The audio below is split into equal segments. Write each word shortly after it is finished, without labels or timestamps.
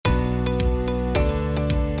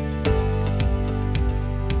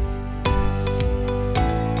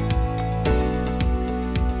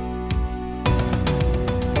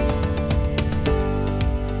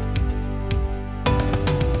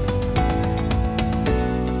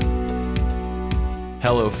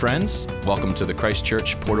Hello, friends. Welcome to the Christ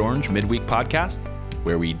Church Port Orange Midweek Podcast,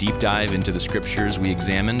 where we deep dive into the scriptures we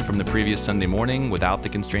examined from the previous Sunday morning without the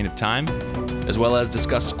constraint of time, as well as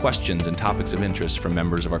discuss questions and topics of interest from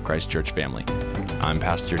members of our Christ Church family. I'm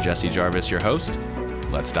Pastor Jesse Jarvis, your host.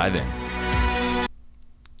 Let's dive in.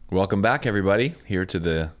 Welcome back, everybody, here to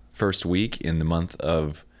the first week in the month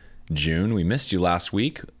of June. We missed you last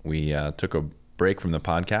week. We took a break from the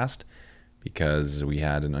podcast because we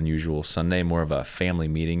had an unusual Sunday, more of a family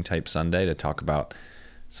meeting type Sunday to talk about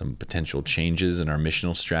some potential changes in our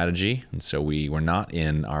missional strategy. And so we were not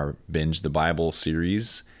in our Binge the Bible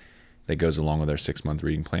series that goes along with our 6-month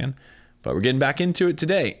reading plan, but we're getting back into it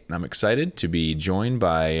today. And I'm excited to be joined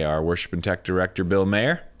by our worship and tech director, Bill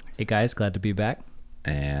Mayer. Hey guys, glad to be back.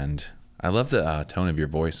 And I love the tone of your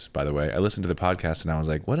voice, by the way. I listened to the podcast and I was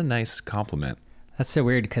like, what a nice compliment. That's so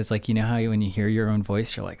weird because, like, you know how when you hear your own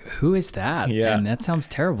voice, you're like, who is that? Yeah. And that sounds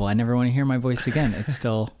terrible. I never want to hear my voice again. It's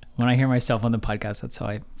still, when I hear myself on the podcast, that's how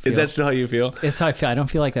I feel. Is that still how you feel? It's how I feel. I don't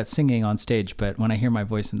feel like that singing on stage, but when I hear my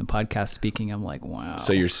voice in the podcast speaking, I'm like, wow.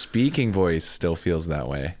 So your speaking voice still feels that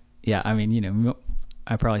way. Yeah. I mean, you know,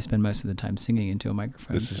 I probably spend most of the time singing into a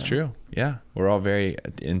microphone. This is true. Yeah. We're all very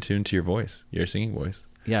in tune to your voice, your singing voice.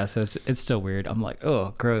 Yeah, so it's still weird. I'm like,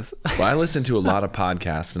 oh, gross. Well, I listen to a lot of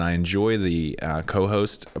podcasts, and I enjoy the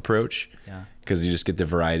co-host approach because you just get the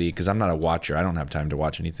variety. Because I'm not a watcher. I don't have time to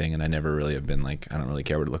watch anything, and I never really have been like, I don't really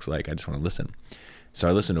care what it looks like. I just want to listen. So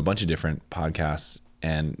I listen to a bunch of different podcasts,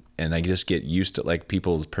 and I just get used to, like,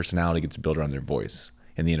 people's personality gets built around their voice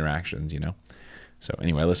and the interactions, you know? So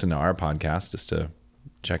anyway, I listened to our podcast just to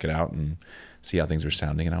check it out and see how things were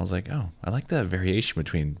sounding, and I was like, oh, I like the variation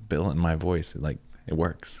between Bill and my voice. It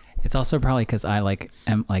works. It's also probably because I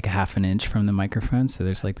am like half an inch from the microphone, so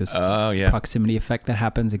there's like this proximity effect that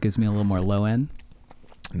happens. It gives me a little more low end.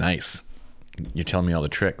 Nice. You're telling me all the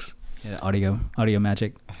tricks. Yeah, audio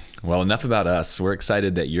magic. Well, enough about us. We're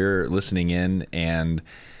excited that you're listening in, and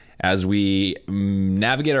as we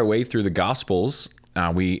navigate our way through the Gospels,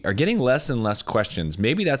 we are getting less and less questions.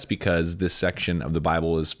 Maybe that's because this section of the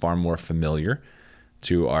Bible is far more familiar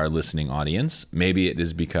to our listening audience. Maybe it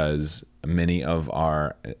is because many of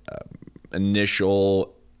our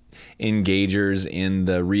initial engagers in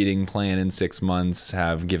the reading plan in 6 months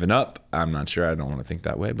have given up. I'm not sure. I don't want to think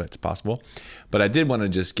that way, but it's possible. But I did want to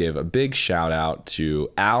just give a big shout out to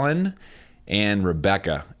Alan and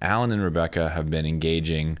Rebecca. Alan and Rebecca have been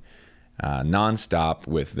engaging nonstop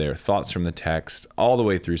with their thoughts from the text all the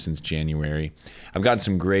way through since January. I've gotten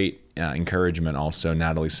some great encouragement also.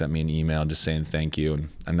 Natalie sent me an email just saying thank you, and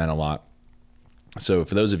I meant a lot. So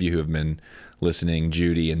for those of you who have been listening,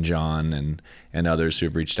 Judy and John and others who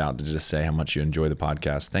have reached out to just say how much you enjoy the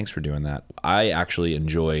podcast, thanks for doing that. I actually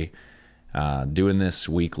enjoy doing this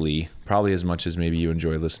weekly, probably as much as maybe you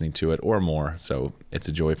enjoy listening to it or more. So it's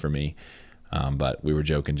a joy for me. But we were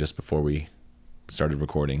joking just before we started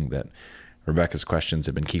recording that Rebecca's questions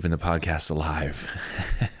have been keeping the podcast alive.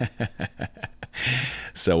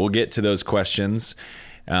 So we'll get to those questions.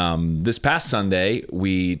 This past Sunday,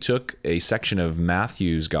 we took a section of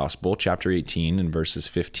Matthew's Gospel, chapter 18, and verses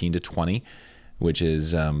 15 to 20, which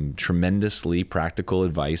is tremendously practical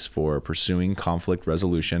advice for pursuing conflict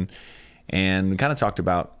resolution. And we kind of talked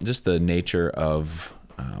about just the nature of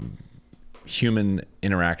human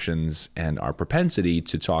interactions and our propensity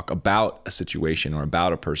to talk about a situation or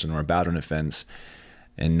about a person or about an offense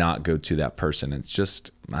and not go to that person. It's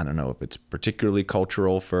just, I don't know if it's particularly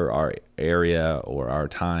cultural for our area or our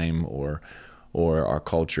time or our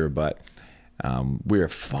culture, but we're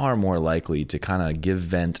far more likely to kind of give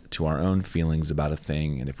vent to our own feelings about a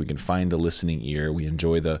thing. And if we can find a listening ear, we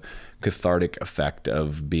enjoy the cathartic effect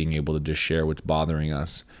of being able to just share what's bothering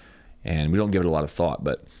us. And we don't give it a lot of thought.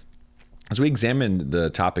 But as we examined the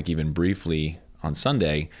topic even briefly on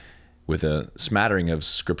Sunday, with a smattering of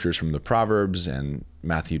scriptures from the Proverbs and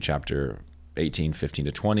Matthew chapter 18, 15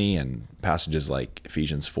 to 20, and passages like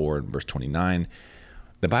Ephesians 4 and verse 29,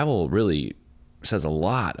 the Bible really says a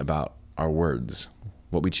lot about our words,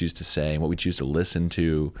 what we choose to say, what we choose to listen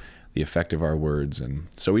to, the effect of our words. And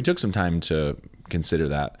so we took some time to consider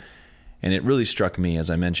that. And it really struck me, as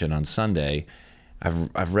I mentioned on Sunday,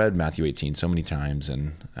 I've read Matthew 18 so many times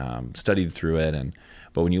and studied through it,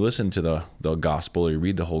 but when you listen to the gospel or you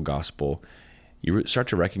read the whole gospel, you start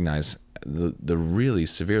to recognize the really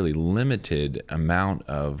severely limited amount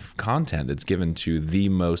of content that's given to the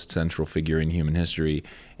most central figure in human history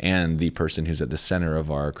and the person who's at the center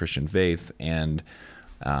of our Christian faith, and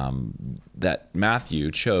that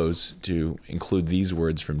Matthew chose to include these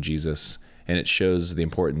words from Jesus, and it shows the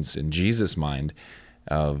importance in Jesus' mind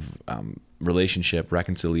of relationship,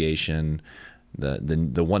 reconciliation,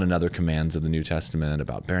 the one another commands of the New Testament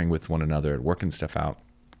about bearing with one another and working stuff out.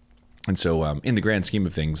 And so in the grand scheme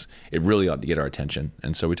of things, it really ought to get our attention.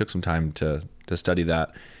 And so we took some time to study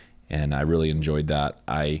that, and I really enjoyed that.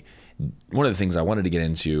 One of the things I wanted to get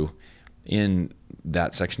into in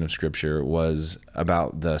that section of scripture was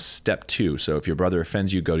about the step 2. So if your brother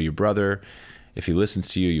offends you, go to your brother. If he listens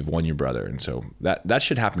to you, you've won your brother. And so that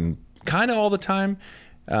should happen kind of all the time.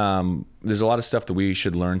 There's a lot of stuff that we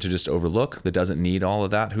should learn to just overlook that doesn't need all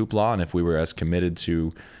of that hoopla. And if we were as committed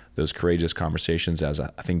to those courageous conversations as I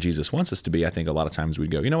think Jesus wants us to be, I think a lot of times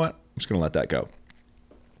we'd go, you know what, I'm just going to let that go.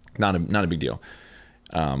 Not a big deal.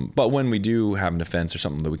 But when we do have an offense or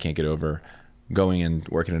something that we can't get over, going and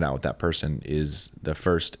working it out with that person is the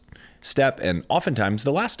first step, and oftentimes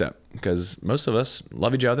the last step, because most of us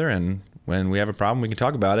love each other, and when we have a problem, we can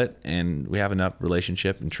talk about it, and we have enough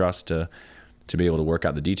relationship and trust to be able to work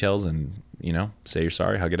out the details and, say you're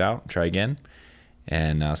sorry, hug it out, try again.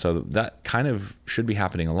 And so that kind of should be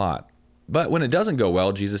happening a lot. But when it doesn't go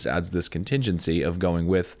well, Jesus adds this contingency of going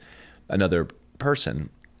with another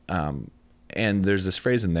person. And there's this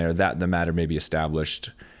phrase in there that the matter may be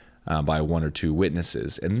established by one or two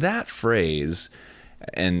witnesses. And that phrase,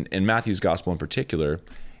 and in Matthew's gospel in particular,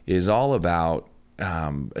 is all about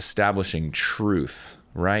establishing truth,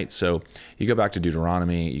 right? So you go back to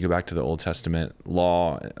Deuteronomy, you go back to the Old Testament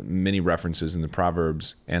law, many references in the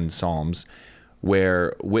Proverbs and Psalms,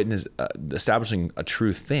 where establishing a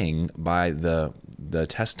true thing by the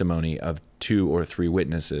testimony of 2 or 3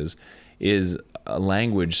 witnesses is a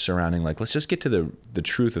language surrounding, like, let's just get to the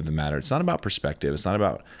truth of the matter. It's not about perspective. It's not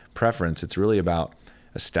about preference. It's really about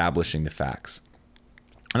establishing the facts.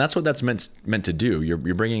 And that's what that's meant to do. You're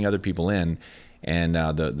bringing other people in, and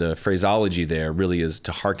the phraseology there really is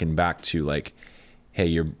to hearken back to, like, hey,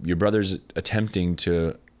 your brother's attempting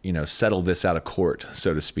to settle this out of court,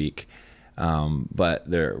 so to speak, but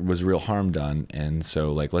there was real harm done, and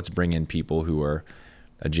so, like, let's bring in people who are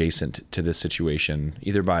adjacent to this situation,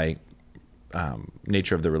 either by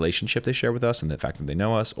nature of the relationship they share with us and the fact that they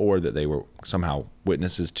know us, or that they were somehow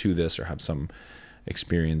witnesses to this or have some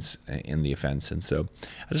experience in the offense. And so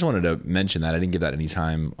I just wanted to mention that. I didn't give that any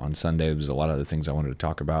time on Sunday. There was a lot of other things I wanted to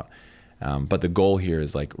talk about. But the goal here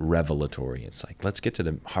is like revelatory. It's like, let's get to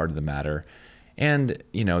the heart of the matter. And,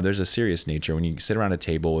 there's a serious nature. When you sit around a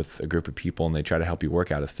table with a group of people and they try to help you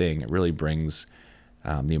work out a thing, it really brings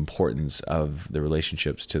the importance of the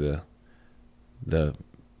relationships to the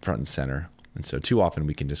front and center. And so too often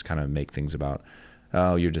we can just kind of make things about,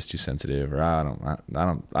 oh, you're just too sensitive, or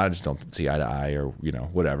I just don't see eye to eye, or,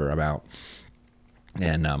 whatever about.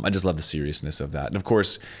 And I just love the seriousness of that. And of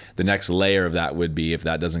course, the next layer of that would be, if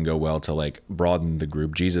that doesn't go well, to like broaden the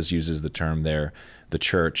group. Jesus uses the term there, the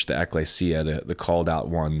church, the ecclesia, the called out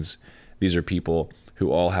ones. These are people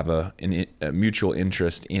who all have a mutual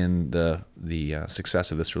interest in the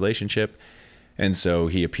success of this relationship. And so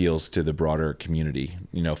he appeals to the broader community.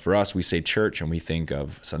 For us, we say church and we think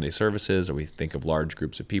of Sunday services, or we think of large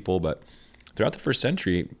groups of people. But throughout the first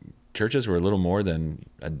century, churches were a little more than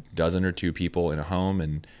a dozen or 2 people in a home,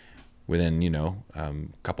 and within, a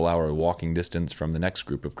couple hour walking distance from the next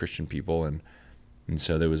group of Christian people. And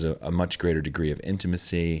so there was a much greater degree of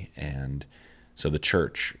intimacy. And so the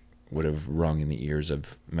church would have rung in the ears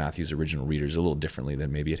of Matthew's original readers a little differently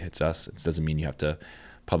than maybe it hits us. It doesn't mean you have to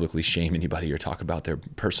publicly shame anybody or talk about their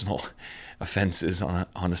personal offenses on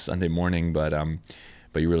a Sunday morning, but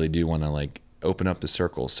you really do want to like open up the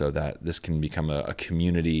circle so that this can become a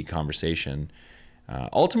community conversation,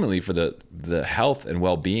 ultimately for the health and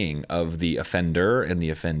well-being of the offender and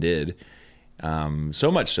the offended.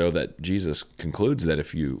 So much so that Jesus concludes that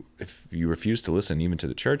if you refuse to listen even to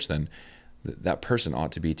the church, then that person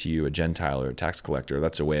ought to be to you a Gentile or a tax collector.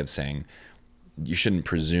 That's a way of saying you shouldn't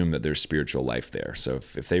presume that there's spiritual life there. So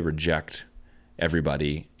if they reject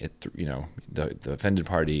everybody, the offended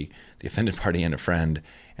party and a friend,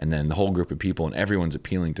 and then the whole group of people, and everyone's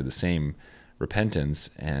appealing to the same repentance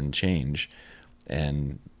and change,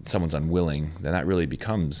 and someone's unwilling, then that really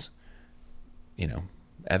becomes,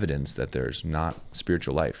 evidence that there's not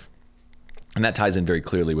spiritual life. And that ties in very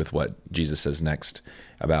clearly with what Jesus says next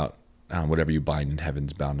about whatever you bind in heaven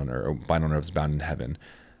is bound on earth, or bind on earth is bound in heaven.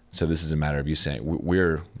 So this is a matter of you saying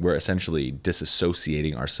we're essentially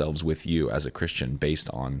disassociating ourselves with you as a Christian based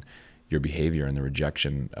on your behavior and the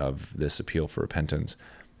rejection of this appeal for repentance,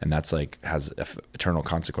 and that's has eternal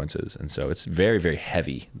consequences. And so it's very, very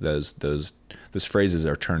heavy. Those phrases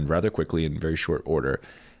are turned rather quickly in very short order,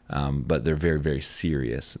 but they're very, very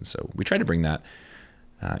serious. And so we try to bring that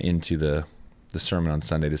into the sermon on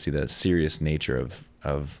Sunday to see the serious nature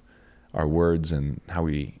of our words and how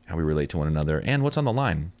we relate to one another, and what's on the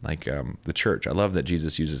line, like the church. I love that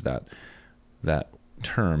Jesus uses that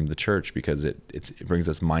term, the church, because it brings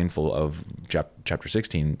us mindful of chapter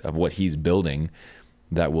 16, of what he's building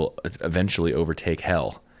that will eventually overtake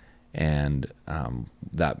hell, and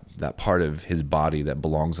that part of his body that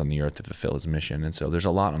belongs on the earth to fulfill his mission. And so there's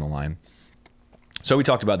a lot on the line. So we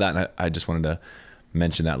talked about that, and I just wanted to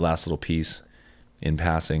mention that last little piece in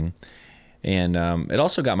passing. And it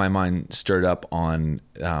also got my mind stirred up on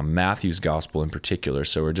Matthew's gospel in particular.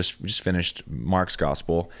 So we just finished Mark's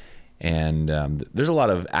gospel, and there's a lot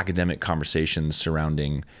of academic conversations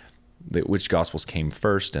surrounding which gospels came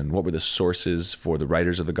first and what were the sources for the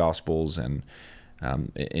writers of the gospels. And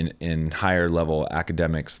in higher level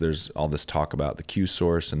academics, there's all this talk about the Q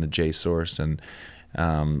source and the J source and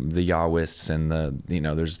the Yahwists and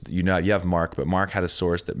you have Mark, but Mark had a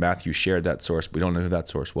source that Matthew shared that source. We don't know who that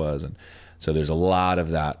source was. And so there's a lot of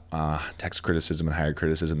that text criticism and higher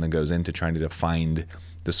criticism that goes into trying to find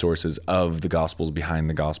the sources of the Gospels behind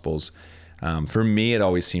the Gospels. For me, it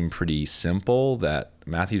always seemed pretty simple that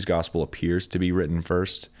Matthew's Gospel appears to be written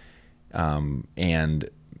first, and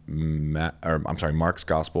Mark's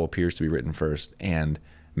Gospel appears to be written first, and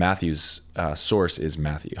Matthew's source is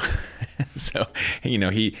Matthew. So,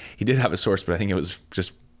 he did have a source, but I think it was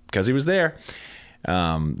just because he was there.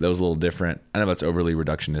 That was a little different. I know that's overly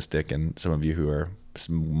reductionistic, and some of you who are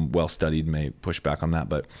well studied may push back on that,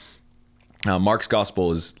 but Mark's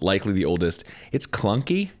gospel is likely the oldest. It's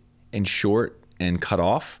clunky and short and cut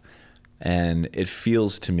off, and it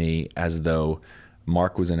feels to me as though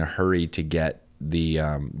Mark was in a hurry to get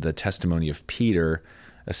the testimony of Peter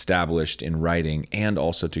established in writing, and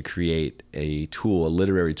also to create a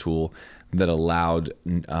literary tool that allowed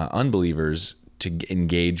unbelievers to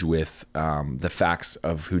engage with the facts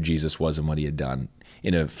of who Jesus was and what he had done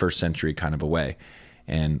in a first century kind of a way.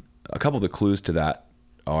 And a couple of the clues to that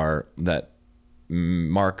are that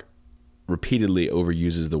Mark repeatedly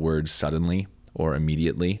overuses the words suddenly or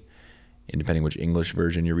immediately, depending which English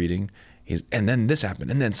version you're reading. And then this happened,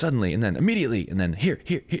 and then suddenly, and then immediately, and then here.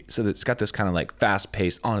 So it's got this kind of like fast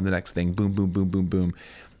pace on to the next thing, boom, boom, boom, boom, boom.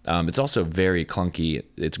 It's also very clunky.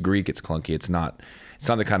 It's Greek, it's clunky. It's not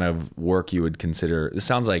the kind of work you would consider. This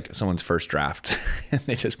sounds like someone's first draft.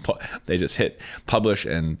 They just hit publish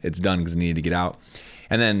and it's done because it needed to get out.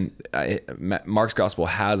 And then Mark's gospel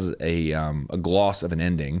has a gloss of an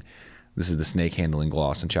ending. This is the snake handling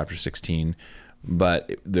gloss in chapter 16.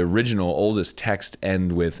 But the original oldest text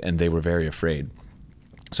end with, and they were very afraid.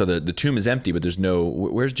 So the tomb is empty, but there's no,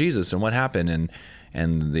 where's Jesus and what happened?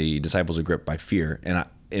 And the disciples are gripped by fear. And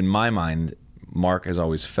in my mind, Mark has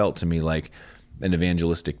always felt to me like an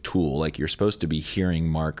evangelistic tool. Like you're supposed to be hearing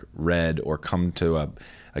Mark read, or come to a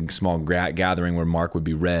small gathering where Mark would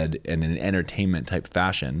be read in an entertainment type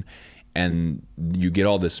fashion. And you get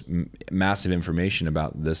all this massive information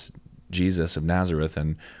about this Jesus of Nazareth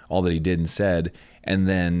and all that he did and said, and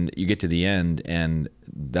then you get to the end and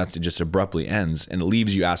that's just abruptly ends, and it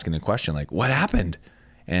leaves you asking the question like, what happened?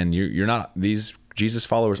 And you're not, these Jesus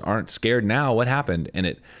followers aren't scared now. What happened? And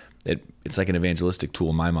it's like an evangelistic tool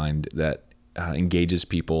in my mind that engages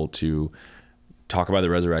people to talk about the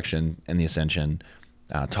resurrection and the ascension,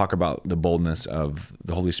 talk about the boldness of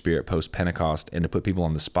the Holy Spirit post-Pentecost, and to put people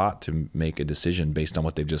on the spot to make a decision based on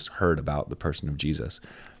what they've just heard about the person of Jesus.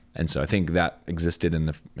 And so I think that existed in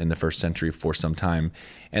the first century for some time.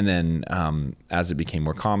 And then as it became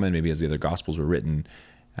more common, maybe as the other Gospels were written,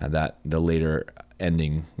 that the later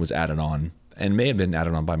ending was added on, and may have been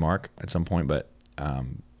added on by Mark at some point, but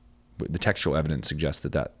the textual evidence suggests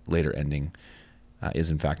that later ending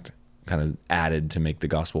is in fact kind of added to make the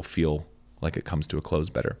Gospel feel like it comes to a close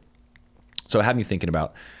better. So it had me thinking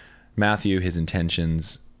about Matthew, his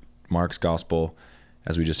intentions, Mark's Gospel,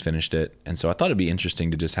 as we just finished it. And so I thought it'd be interesting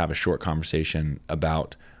to just have a short conversation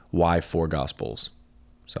about why 4 Gospels.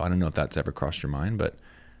 So I don't know if that's ever crossed your mind, but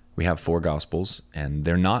we have 4 Gospels, and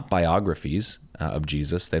they're not biographies of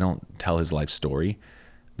Jesus. They don't tell his life story.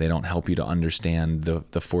 They don't help you to understand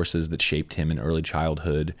the forces that shaped him in early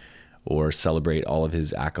childhood or celebrate all of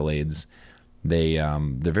his accolades. They're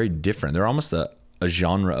very different. They're almost a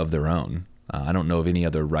genre of their own. I don't know of any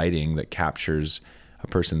other writing that captures a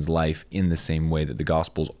person's life in the same way that the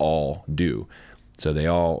Gospels all do. So they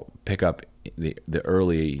all pick up the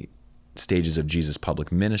early stages of Jesus'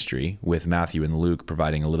 public ministry, with Matthew and Luke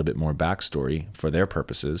providing a little bit more backstory for their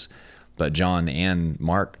purposes. But John and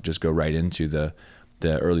Mark just go right into the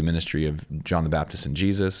early ministry of John the Baptist and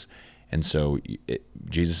Jesus. And so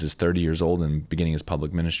Jesus is 30 years old and beginning his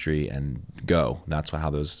public ministry, and go. That's how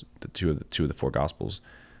the two of the 4 Gospels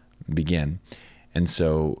begin. And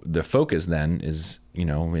so the focus then is,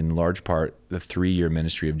 in large part, the 3-year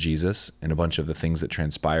ministry of Jesus and a bunch of the things that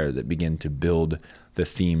transpire that begin to build the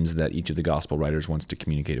themes that each of the gospel writers wants to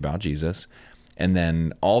communicate about Jesus. And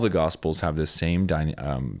then all the gospels have this same kind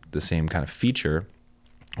of feature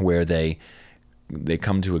where they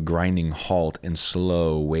come to a grinding halt and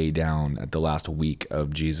slow way down at the last week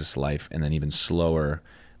of Jesus' life, and then even slower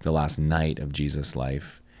the last night of Jesus'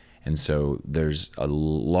 life. And so there's a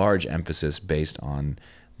large emphasis based on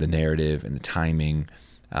the narrative and the timing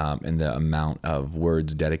and the amount of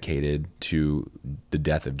words dedicated to the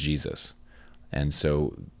death of Jesus. And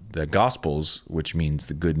so the Gospels, which means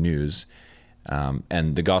the good news,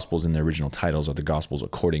 and the Gospels in the original titles are the Gospels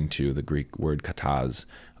according to the Greek word kataz,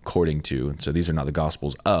 according to. And so these are not the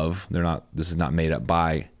Gospels of. This is not made up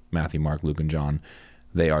by Matthew, Mark, Luke, and John.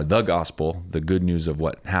 They are the gospel, the good news of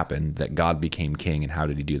what happened, that God became king, and how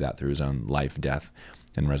did he do that? Through his own life, death,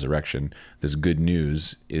 and resurrection. This good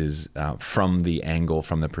news is from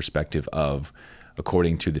the perspective of,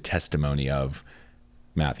 according to the testimony of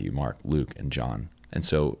Matthew, Mark, Luke, and John. And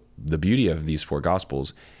so the beauty of these 4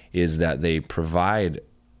 gospels is that they provide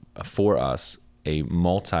for us a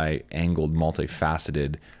multi-angled,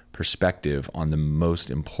 multifaceted perspective on the most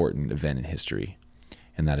important event in history,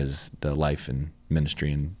 and that is the life and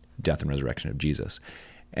ministry and death and resurrection of Jesus.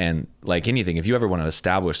 And like anything, if you ever want to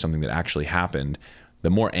establish something that actually happened, the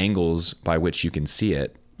more angles by which you can see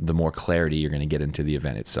it, the more clarity you're going to get into the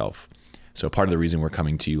event itself. So part of the reason we're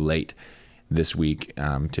coming to you late this week,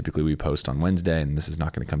 typically we post on Wednesday, and this is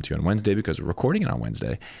not going to come to you on Wednesday because we're recording it on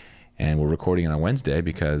Wednesday. And we're recording it on Wednesday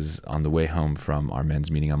because on the way home from our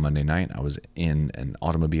men's meeting on Monday night, I was in an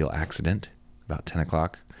automobile accident about 10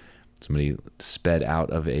 o'clock. Somebody sped out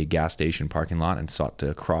of a gas station parking lot and sought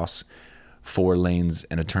to cross 4 lanes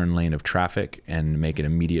and a turn lane of traffic and make an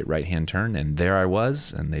immediate right-hand turn. And there I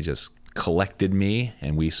was, and they just collected me,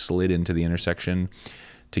 and we slid into the intersection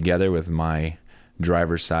together with my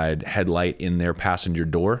driver's side headlight in their passenger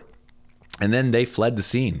door. And then they fled the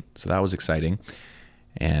scene. So that was exciting.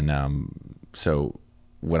 And so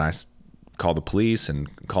when I called the police and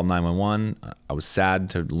called 911, I was sad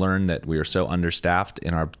to learn that we are so understaffed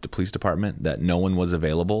in the police department that no one was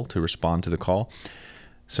available to respond to the call.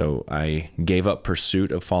 So I gave up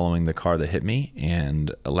pursuit of following the car that hit me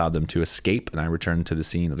and allowed them to escape. And I returned to the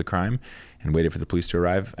scene of the crime and waited for the police to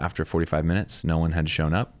arrive. After 45 minutes, no one had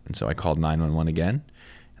shown up. And so I called 911 again.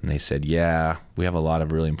 And they said, yeah, we have a lot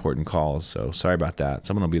of really important calls. So sorry about that.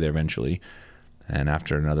 Someone will be there eventually. And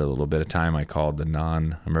after another little bit of time, I called the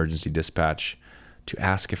non-emergency dispatch to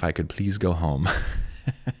ask if I could please go home,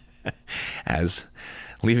 as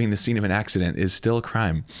leaving the scene of an accident is still a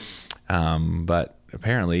crime. But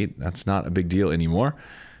apparently that's not a big deal anymore.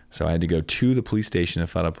 So I had to go to the police station to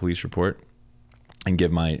file a police report and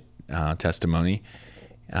give my testimony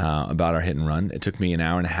about our hit and run. It took me an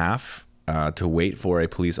hour and a half to wait for a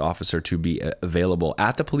police officer to be available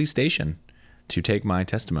at the police station to take my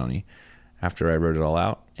testimony after I wrote it all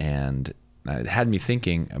out. And it had me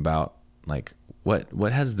thinking about, like,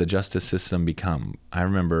 what has the justice system become? I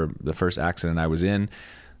remember the first accident I was in,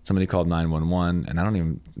 somebody called 911,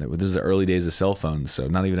 and this was the early days of cell phones, so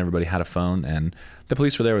not even everybody had a phone, and the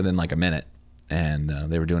police were there within like a minute, and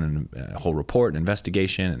they were doing a whole report, an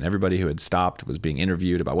investigation, and everybody who had stopped was being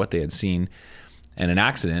interviewed about what they had seen. And an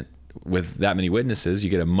accident with that many witnesses, you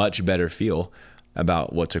get a much better feel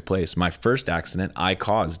about what took place. My first accident I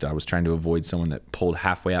caused. I was trying to avoid someone that pulled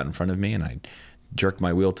halfway out in front of me, and I jerked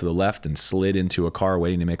my wheel to the left and slid into a car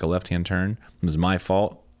waiting to make a left-hand turn. It was my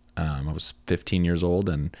fault. I was 15 years old,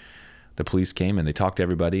 and the police came and they talked to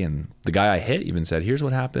everybody, and the guy I hit even said, here's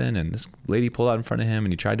what happened, and this lady pulled out in front of him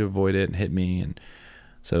and he tried to avoid it and hit me. And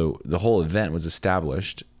so the whole event was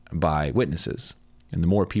established by witnesses. And the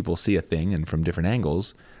more people see a thing and from different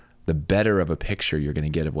angles, the better of a picture you're going to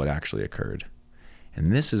get of what actually occurred.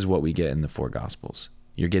 And this is what we get in the 4 Gospels.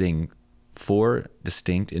 You're getting 4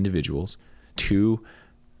 distinct individuals, 2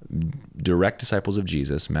 direct disciples of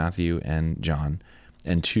Jesus, Matthew and John,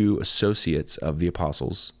 and 2 associates of the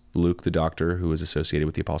apostles, Luke, the doctor, who was associated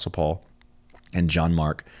with the apostle Paul, and John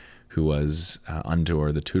Mark, who was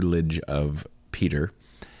under the tutelage of Peter,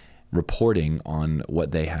 reporting on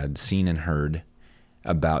what they had seen and heard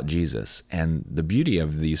about Jesus. And the beauty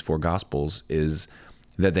of these 4 Gospels is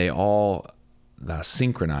that they all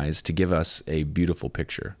synchronize to give us a beautiful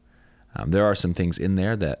picture. There are some things in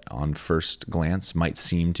there that on first glance might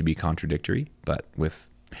seem to be contradictory, but with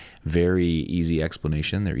very easy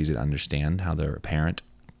explanation, they're easy to understand how they're apparent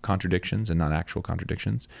contradictions and not actual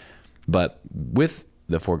contradictions. But with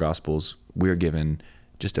the 4 Gospels, we're given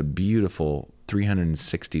just a beautiful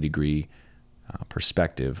 360-degree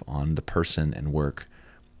perspective on the person and work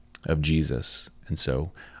of Jesus. And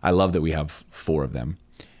so I love that we have 4 of them.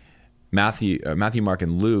 Matthew, Mark,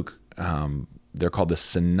 and Luke, they're called the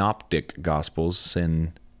synoptic gospels.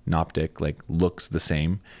 Synoptic, like looks the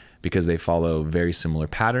same, because they follow very similar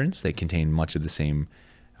patterns. They contain much of the same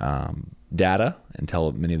data and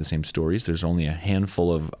tell many of the same stories. There's only a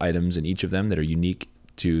handful of items in each of them that are unique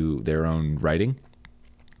to their own writing,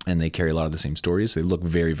 and they carry a lot of the same stories. They look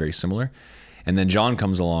very, very similar. And then John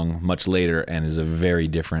comes along much later and is a very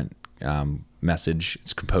different message.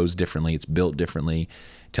 It's composed differently. It's built differently.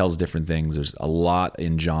 Tells different things. There's a lot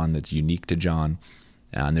in John that's unique to John.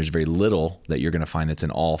 And there's very little that you're going to find that's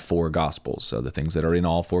in all 4 Gospels. So the things that are in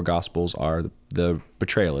all 4 Gospels are the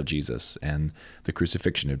betrayal of Jesus and the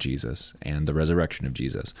crucifixion of Jesus and the resurrection of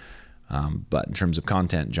Jesus. But in terms of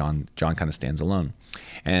content, John kind of stands alone.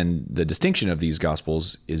 And the distinction of these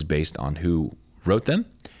Gospels is based on who wrote them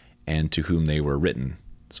and to whom they were written.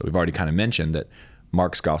 So we've already kind of mentioned that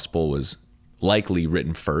Mark's Gospel was likely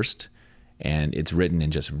written first, and it's written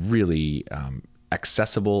in just really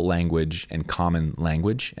accessible language and common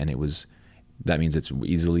language, and that means it's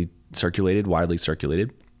easily circulated, widely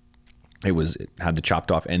circulated. It had the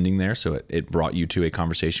chopped off ending there, so it brought you to a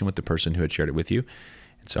conversation with the person who had shared it with you.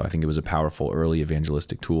 And so I think it was a powerful early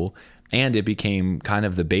evangelistic tool, and it became kind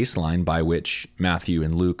of the baseline by which Matthew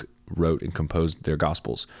and Luke wrote and composed their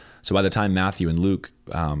Gospels. So by the time Matthew and Luke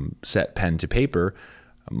set pen to paper,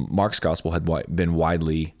 Mark's Gospel had been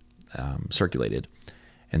widely circulated.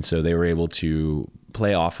 And so they were able to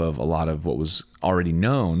play off of a lot of what was already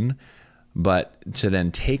known, but to then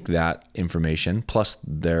take that information plus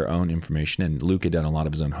their own information, and Luke had done a lot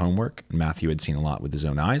of his own homework, and Matthew had seen a lot with his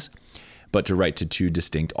own eyes, but to write to 2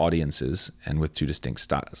 distinct audiences and with 2 distinct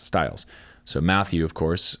styles. So Matthew, of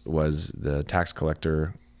course, was the tax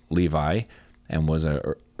collector Levi and was an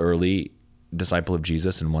early disciple of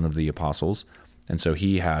Jesus and one of the apostles. And so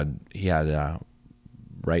he had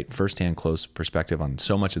right firsthand close perspective on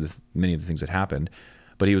so much of many of the things that happened,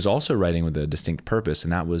 but he was also writing with a distinct purpose,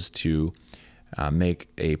 and that was to make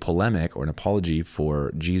a polemic or an apology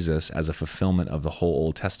for Jesus as a fulfillment of the whole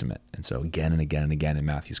Old Testament. And so again and again and again in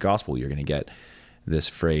Matthew's Gospel, you're going to get this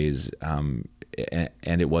phrase, and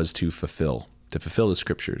it was to fulfill the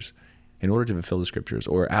Scriptures, in order to fulfill the Scriptures,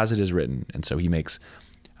 or as it is written. And so he makes,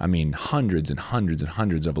 hundreds and hundreds and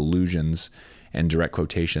hundreds of allusions and direct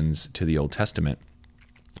quotations to the Old Testament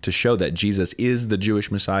to show that Jesus is the Jewish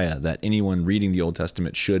Messiah that anyone reading the Old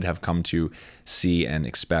Testament should have come to see and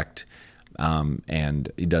expect.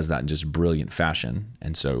 And he does that in just brilliant fashion.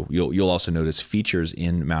 And so you'll also notice features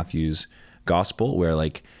in Matthew's Gospel where,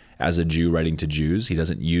 like, as a Jew writing to Jews, he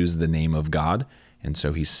doesn't use the name of God. And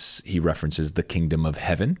so he references the kingdom of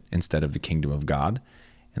heaven instead of the kingdom of God.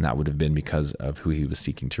 And that would have been because of who he was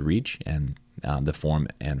seeking to reach and the form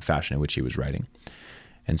and fashion in which he was writing.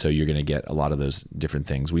 And so you're going to get a lot of those different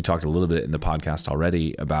things. We talked a little bit in the podcast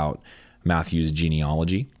already about Matthew's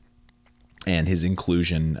genealogy and his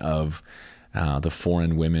inclusion of the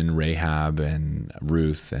foreign women, Rahab and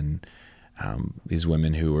Ruth, and these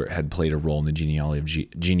women who had played a role in the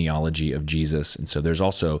genealogy of Jesus. And so there's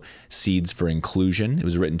also seeds for inclusion. It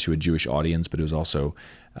was written to a Jewish audience, but it was also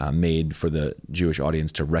made for the Jewish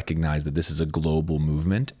audience to recognize that this is a global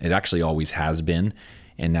movement. It actually always has been.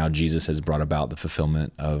 And now Jesus has brought about the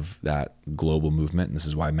fulfillment of that global movement. And this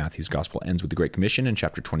is why Matthew's Gospel ends with the Great Commission in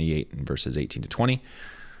chapter 28 and verses 18 to 20.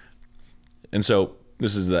 And so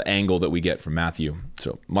this is the angle that we get from Matthew.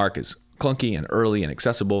 So Mark is clunky and early and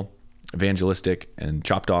accessible, evangelistic and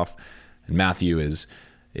chopped off. And Matthew is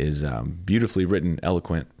beautifully written,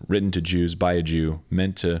 eloquent, written to Jews by a Jew,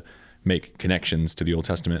 meant to make connections to the Old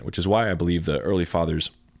Testament, which is why I believe the early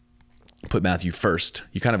fathers put Matthew first.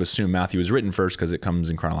 You kind of assume Matthew was written first because it comes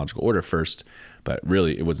in chronological order first, but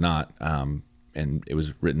really it was not. And it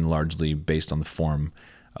was written largely based on the form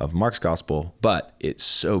of Mark's Gospel, but it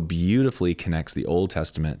so beautifully connects the Old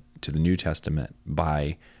Testament to the New Testament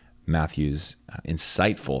by Matthew's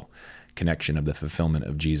insightful connection of the fulfillment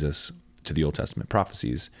of Jesus to the Old Testament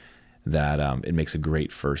prophecies that it makes a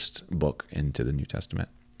great first book into the New Testament.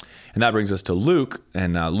 And that brings us to Luke.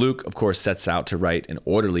 And Luke, of course, sets out to write an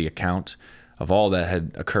orderly account of all that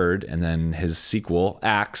had occurred. And then his sequel,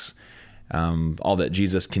 Acts, all that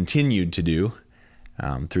Jesus continued to do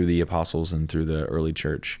through the apostles and through the early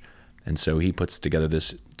church. And so he puts together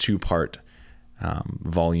this two-volume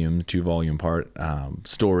part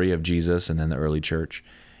story of Jesus and then the early church.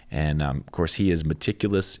 And of course, he is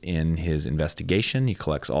meticulous in his investigation. He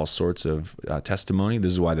collects all sorts of testimony.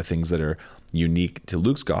 This is why the things that are unique to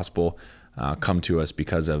Luke's gospel come to us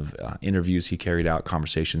because of interviews he carried out,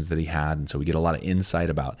 conversations that he had. And so we get a lot of insight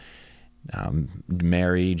about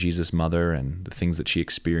Mary, Jesus' mother, and the things that she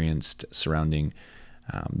experienced surrounding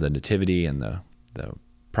the nativity and the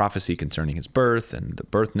prophecy concerning his birth and the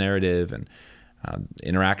birth narrative, and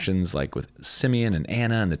interactions like with Simeon and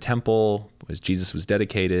Anna in the temple as Jesus was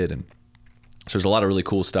dedicated. And so there's a lot of really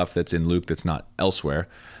cool stuff that's in Luke that's not elsewhere.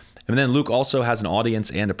 And then Luke also has an audience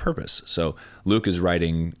and a purpose. So Luke is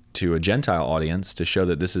writing to a Gentile audience to show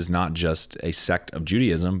that this is not just a sect of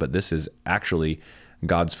Judaism, but this is actually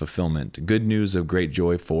God's fulfillment, good news of great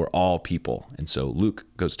joy for all people. And so Luke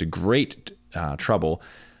goes to great trouble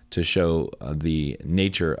to show the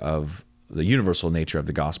universal nature of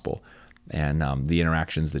the gospel, and the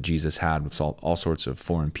interactions that Jesus had with all sorts of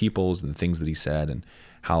foreign peoples and the things that he said and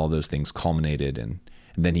how all those things culminated. And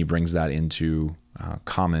then he brings that into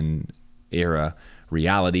common era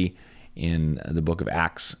reality in the book of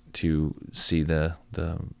Acts to see the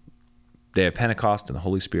day of Pentecost and the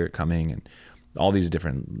Holy Spirit coming, and all these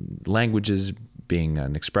different languages being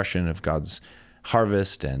an expression of God's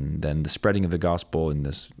harvest, and then the spreading of the gospel in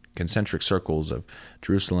this concentric circles of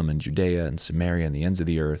Jerusalem and Judea and Samaria and the ends of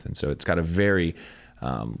the earth. And so it's got a very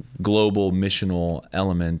global missional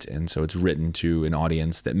element, and so it's written to an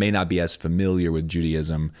audience that may not be as familiar with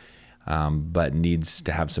Judaism, but needs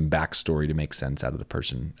to have some backstory to make sense out of the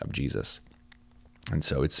person of Jesus. And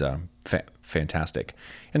so it's fantastic.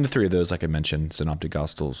 And the three of those, like I mentioned, Synoptic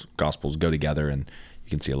Gospels go together, and you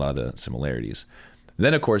can see a lot of the similarities.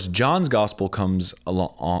 Then, of course, John's gospel comes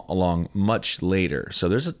along much later. So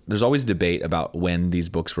there's always debate about when these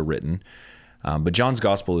books were written. But John's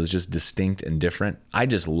gospel is just distinct and different. I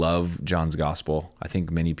just love John's gospel. I think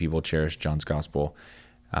many people cherish John's gospel.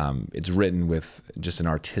 It's written with just an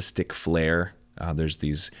artistic flair. There's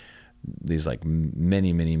these like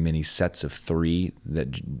many sets of three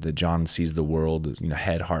that John sees the world as,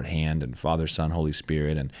 head, heart, hand, and Father, Son, Holy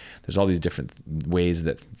Spirit. And there's all these different ways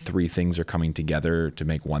that three things are coming together to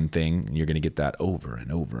make one thing. And you're going to get that over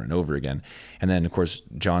and over and over again. And then, of course,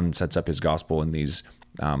 John sets up his gospel in these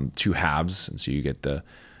two halves. And so you get the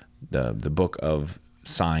book of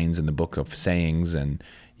signs and the book of sayings, and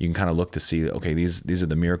you can kind of look to see, okay, these are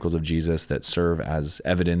the miracles of Jesus that serve as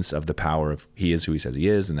evidence of the power of he is who he says he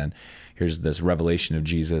is. And then here's this revelation of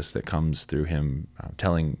Jesus that comes through him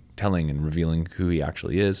telling and revealing who he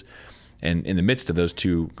actually is. And in the midst of those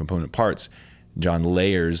two component parts, John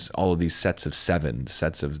layers all of these sets of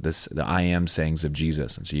the I am sayings of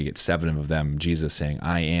Jesus. And so you get 7 of them, Jesus saying,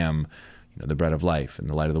 I am the bread of life and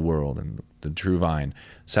the light of the world and the true vine.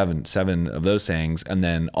 7 of those sayings. And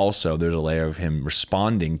then also there's a layer of him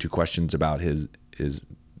responding to questions about his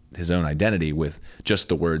own identity with just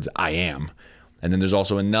the words, I am. And then there's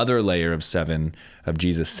also another layer of 7 of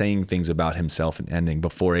Jesus saying things about himself and ending,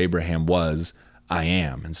 before Abraham was, I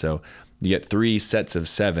am. And so you get 3 sets of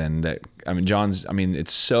 7 that,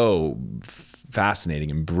 it's so fascinating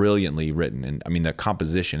and brilliantly written. And the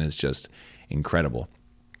composition is just incredible.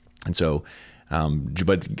 And so,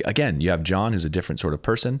 but again, you have John, who's a different sort of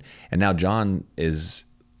person. And now John is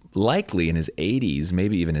likely in his 80s,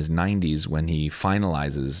 maybe even his 90s, when he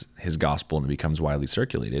finalizes his gospel and it becomes widely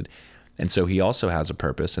circulated. And so he also has a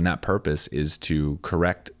purpose, and that purpose is to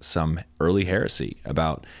correct some early heresy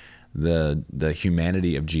about the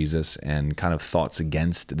humanity of Jesus and kind of thoughts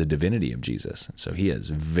against the divinity of Jesus. And so he is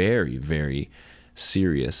very, very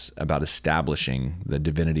serious about establishing the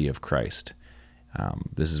divinity of Christ.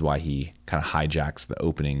 This is why he kind of hijacks the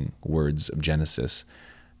opening words of Genesis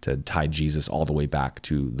to tie Jesus all the way back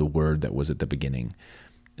to the word that was at the beginning.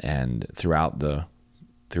 And throughout the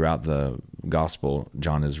gospel,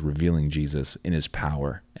 John is revealing Jesus in his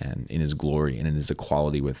power and in his glory and in his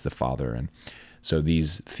equality with the Father. And so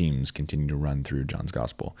these themes continue to run through John's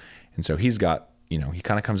gospel. And so he's got, he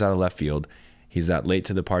kind of comes out of left field. He's that late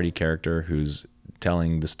to the party character who's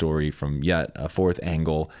telling the story from yet a 4th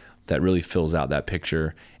angle that really fills out that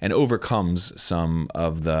picture and overcomes some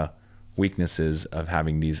of the weaknesses of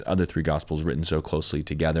having these other 3 gospels written so closely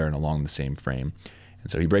together and along the same frame.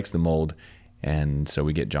 And so he breaks the mold, and so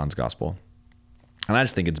we get John's gospel. And I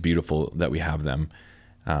just think it's beautiful that we have them.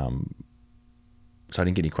 So I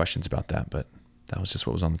didn't get any questions about that, but that was just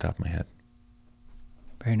what was on the top of my head.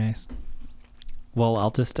 Very nice. Well,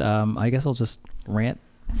 I'll just rant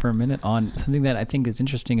for a minute on something that I think is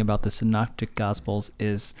interesting about the Synoptic Gospels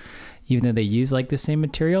is, even though they use like the same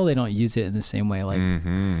material, they don't use it in the same way.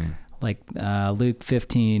 Like Luke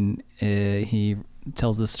 15, he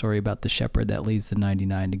tells the story about the shepherd that leaves the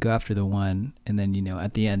 99 to go after the one, and then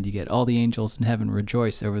at the end you get all the angels in heaven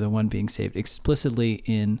rejoice over the one being saved, explicitly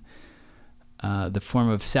in the form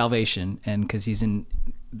of salvation. And because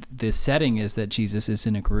the setting is that Jesus is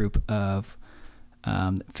in a group of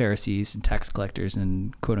Pharisees and tax collectors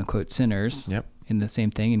and quote unquote sinners in the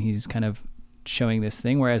same thing. And he's kind of showing this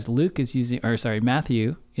thing, whereas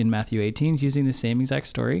Matthew in Matthew 18 is using the same exact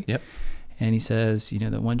story. And he says,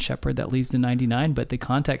 the one shepherd that leaves the 99, but the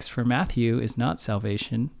context for Matthew is not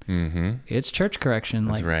salvation. It's church correction.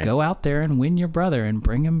 That's right. Go out there and win your brother and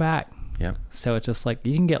bring him back. So it's just like,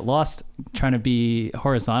 you can get lost trying to be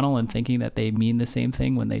horizontal and thinking that they mean the same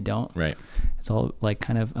thing when they don't. Right. It's all like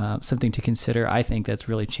kind of something to consider. I think that's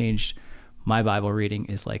really changed my Bible reading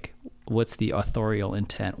is like, what's the authorial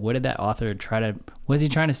intent? What did that author what is he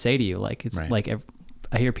trying to say to you? Like, it's like,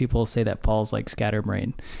 I hear people say that Paul's like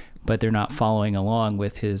scatterbrain, but they're not following along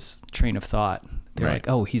with his train of thought. They're like,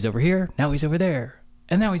 oh, he's over here, now he's over there,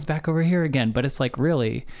 and now he's back over here again. But it's like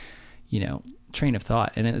really, train of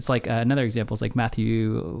thought. And it's like another example is like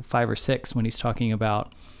Matthew 5 or 6 when he's talking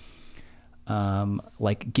about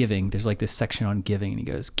like giving. There's like this section on giving, and he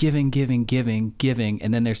goes giving, giving, giving, giving,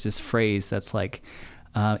 and then there's this phrase that's like,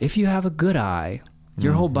 if you have a good eye,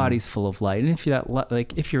 your whole body's full of light, and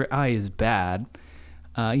if your eye is bad,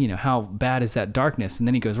 how bad is that darkness? And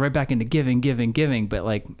then he goes right back into giving, giving, giving. But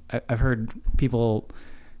like I've heard people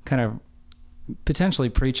kind of potentially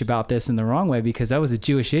preach about this in the wrong way, because that was a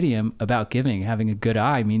Jewish idiom about giving. Having a good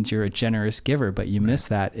eye means you're a generous giver, but you miss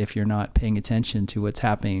that if you're not paying attention to what's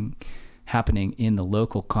happening in the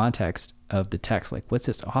local context of the text. Like, what's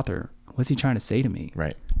this author? What's he trying to say to me?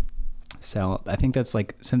 Right. So I think that's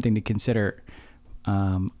like something to consider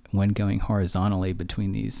when going horizontally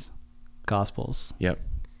between these gospels. Yeah,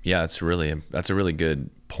 that's a really good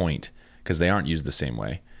point, because they aren't used the same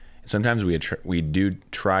way. Sometimes we do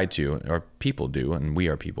try to, or people do, and we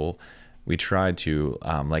are people, we try to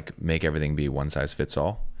like make everything be one size fits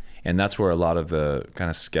all. And that's where a lot of the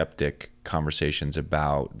kind of skeptic conversations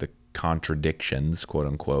about the contradictions, quote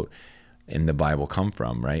unquote, in the Bible come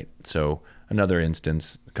from, right? So another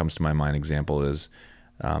instance that comes to my mind, example, is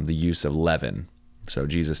the use of leaven. So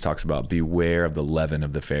Jesus talks about beware of the leaven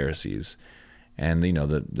of the Pharisees. And,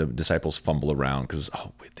 the disciples fumble around because,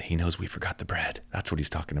 he knows we forgot the bread. That's what he's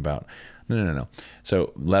talking about. No.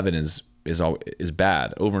 So leaven is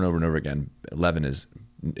bad over and over and over again. Leaven is,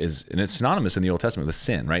 and it's synonymous in the Old Testament with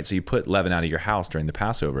sin, right? So you put leaven out of your house during the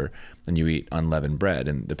Passover and you eat unleavened bread.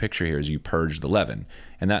 And the picture here is you purge the leaven.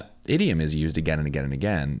 And that idiom is used again and again and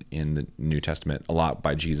again in the New Testament, a lot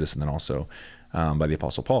by Jesus and then also by the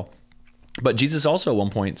Apostle Paul. But Jesus also at one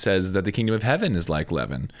point says that the kingdom of heaven is like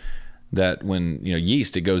leaven. That when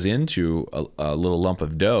yeast, it goes into a little lump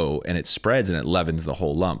of dough and it spreads and it leavens the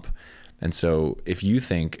whole lump. And so if you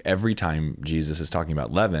think every time Jesus is talking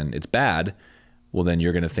about leaven, it's bad, well, then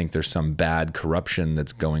you're going to think there's some bad corruption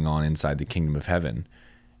that's going on inside the kingdom of heaven.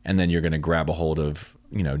 And then you're going to grab a hold of,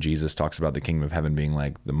 Jesus talks about the kingdom of heaven being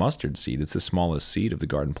like the mustard seed. It's the smallest seed of the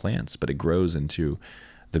garden plants, but it grows into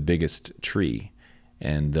the biggest tree.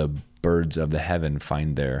 And the birds of the heaven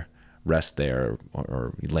find their rest there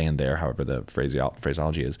or land there, however the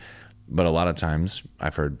phraseology is. But a lot of times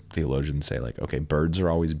I've heard theologians say like, okay, birds are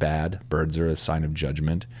always bad. Birds are a sign of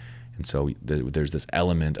judgment. And so there's this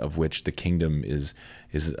element of which the kingdom is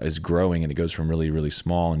growing, and it goes from really, really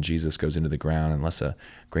small, and Jesus goes into the ground. Unless a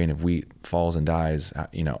grain of wheat falls and dies,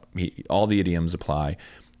 all the idioms apply.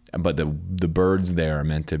 But the birds there are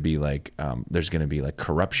meant to be like, there's going to be like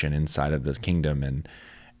corruption inside of the kingdom. And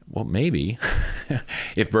well, maybe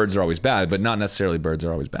if birds are always bad, but not necessarily birds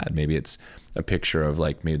are always bad. Maybe it's a picture of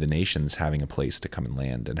like maybe the nations having a place to come and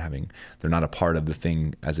land and they're not a part of the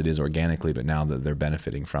thing as it is organically, but now that they're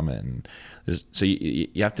benefiting from it. And so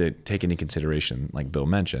you have to take into consideration, like Bill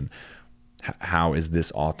mentioned, how is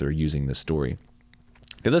this author using this story?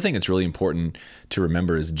 The other thing that's really important to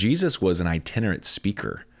remember is Jesus was an itinerant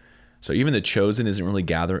speaker. So even The Chosen isn't really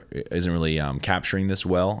capturing this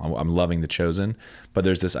well. I'm loving The Chosen, but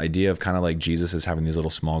there's this idea of kind of like Jesus is having these little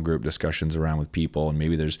small group discussions around with people, and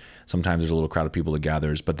maybe sometimes there's a little crowd of people that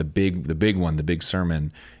gathers, but the big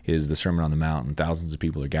sermon is the Sermon on the Mount, and thousands of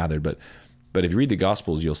people are gathered. But if you read the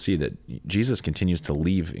Gospels, you'll see that Jesus continues to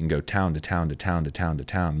leave and go town to town to town to town to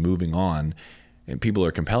town, moving on, and people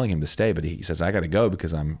are compelling him to stay, but he says, I got to go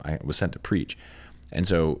because I was sent to preach. And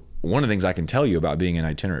so one of the things I can tell you about being an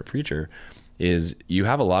itinerant preacher is you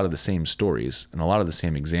have a lot of the same stories and a lot of the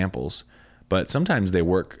same examples, but sometimes they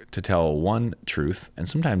work to tell one truth and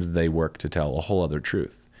sometimes they work to tell a whole other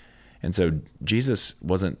truth. And so it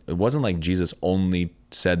wasn't like Jesus only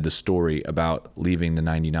said the story about leaving the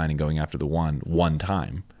 99 and going after the one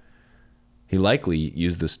time. He likely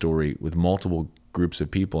used this story with multiple groups of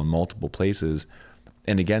people in multiple places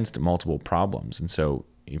and against multiple problems. And so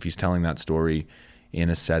if he's telling that story in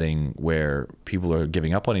a setting where people are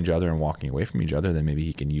giving up on each other and walking away from each other, then maybe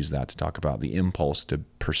he can use that to talk about the impulse to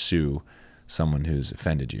pursue someone who's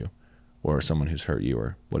offended you or someone who's hurt you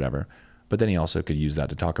or whatever. But then he also could use that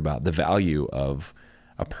to talk about the value of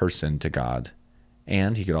a person to God.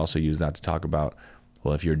 And he could also use that to talk about,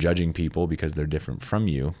 well, if you're judging people because they're different from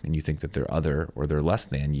you and you think that they're other or they're less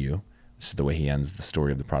than you, this is the way he ends the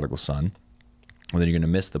story of the prodigal son, well, then you're going to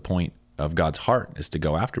miss the point of God's heart is to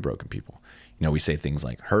go after broken people. You know, we say things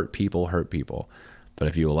like hurt people. But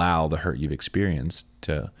if you allow the hurt you've experienced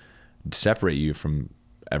to separate you from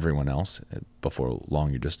everyone else, before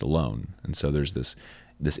long, you're just alone. And so there's this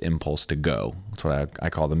impulse to go. That's what I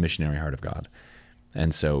call the missionary heart of God.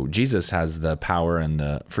 And so Jesus has the power and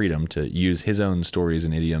the freedom to use his own stories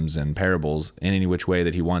and idioms and parables in any which way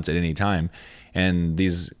that he wants at any time. And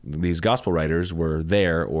these gospel writers were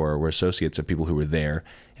there or were associates of people who were there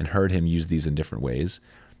and heard him use these in different ways.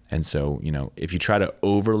 And so, you know, if you try to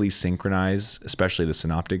overly synchronize, especially the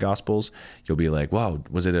synoptic gospels, you'll be like, wow,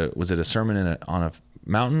 was it a sermon on a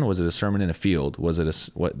mountain? Was it a sermon in a field? Was it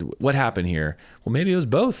what happened here? Well, maybe it was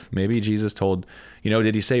both. Maybe Jesus told,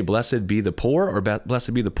 did he say, blessed be the poor or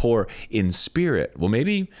blessed be the poor in spirit? Well,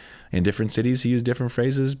 maybe in different cities, he used different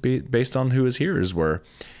phrases based on who his hearers were.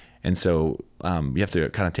 And so you have to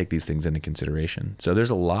kind of take these things into consideration. So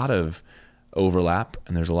there's a lot of overlap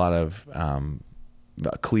and there's a lot of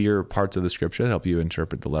clear parts of the scripture that help you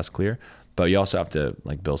interpret the less clear. But you also have to,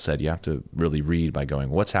 like Bill said, you have to really read by going,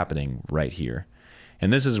 what's happening right here?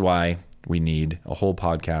 And this is why we need a whole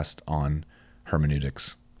podcast on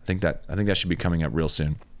hermeneutics. I think that should be coming up real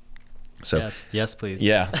soon. So yes, please.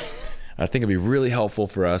 Yeah, I think it'd be really helpful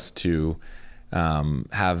for us to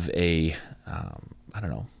have a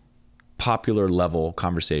popular level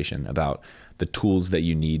conversation about the tools that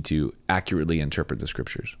you need to accurately interpret the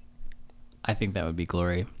scriptures. I think that would be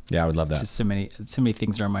glory. Yeah, I would love that. Just so many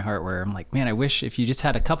things are in my heart where I'm like, man, I wish if you just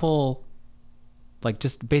had a couple, like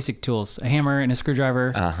just basic tools, a hammer and a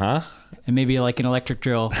screwdriver, and maybe like an electric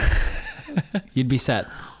drill, you'd be set.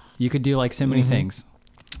 You could do like so many things.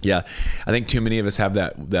 Yeah, I think too many of us have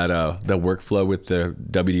that workflow with the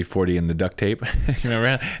WD-40 and the duct tape. You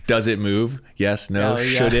remember that? Does it move? Yes, no,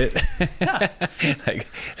 should it? Like,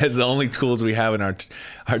 that's the only tools we have in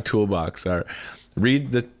our toolbox.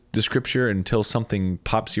 Read the scripture until something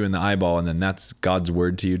pops you in the eyeball, and then that's God's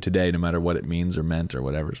word to you today, no matter what it means or meant or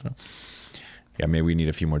whatever. So yeah, maybe we need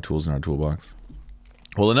a few more tools in our toolbox.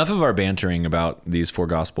 Well, enough of our bantering about these four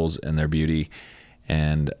gospels and their beauty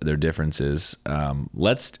and their differences.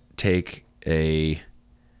 Let's take a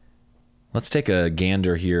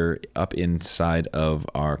gander here up inside of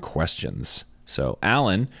our questions. So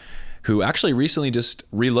Alan, who actually recently just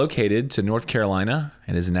relocated to North Carolina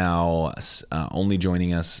and is now only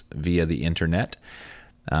joining us via the internet,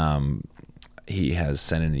 he has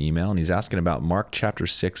sent in an email and he's asking about Mark chapter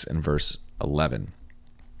 6 and verse 11.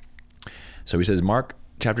 So he says, Mark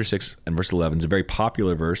chapter 6 and verse 11 is a very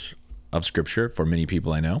popular verse of scripture for many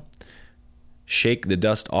people I know. Shake the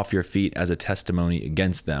dust off your feet as a testimony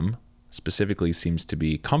against them specifically seems to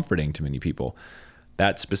be comforting to many people.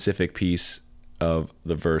 That specific piece of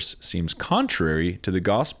the verse seems contrary to the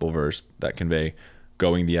gospel verse that convey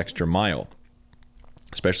going the extra mile,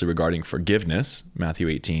 especially regarding forgiveness, Matthew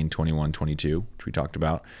 18, 21, 22, which we talked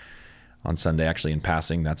about on Sunday. Actually, in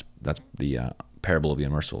passing, that's the parable of the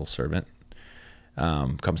unmerciful servant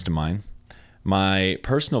comes to mind. My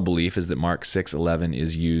personal belief is that Mark 6:11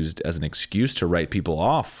 is used as an excuse to write people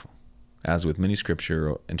off. As with many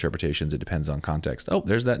scripture interpretations, it depends on context. Oh,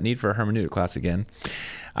 there's that need for a hermeneutic class again.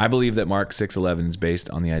 I believe that Mark 6:11 is based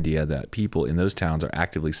on the idea that people in those towns are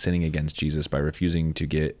actively sinning against Jesus by refusing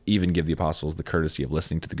to even give the apostles the courtesy of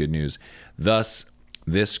listening to the good news. Thus,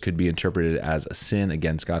 this could be interpreted as a sin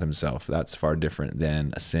against God himself. That's far different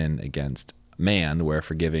than a sin against man, where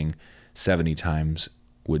forgiving 70 times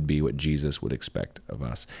would be what Jesus would expect of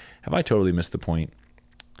us. Have I totally missed the point?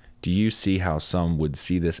 Do you see how some would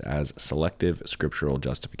see this as selective scriptural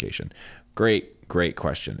justification? Great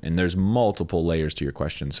question. And there's multiple layers to your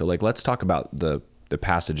question. So let's talk about the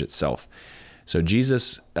passage itself. So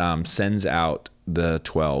Jesus sends out the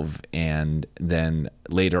 12 and then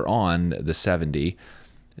later on the 70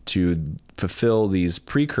 to fulfill these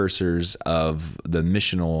precursors of the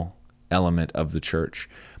missional element of the church.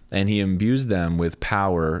 And he imbues them with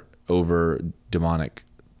power over demonic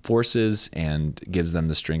forces and gives them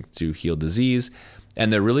the strength to heal disease.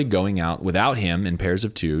 And they're really going out without him in pairs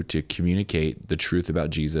of two to communicate the truth about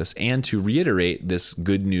Jesus and to reiterate this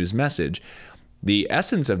good news message. The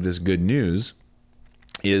essence of this good news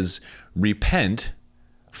is repent,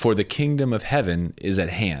 for the kingdom of heaven is at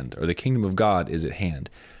hand, or the kingdom of God is at hand.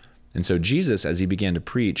 And so Jesus, as he began to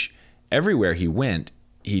preach, everywhere he went,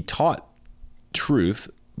 he taught truth,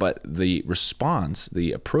 but the response,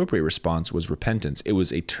 the appropriate response, was repentance. It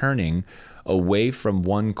was a turning away from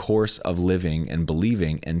one course of living and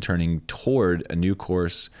believing and turning toward a new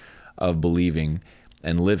course of believing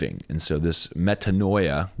and living. And so this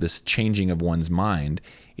metanoia, this changing of one's mind,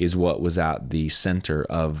 is what was at the center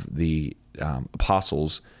of the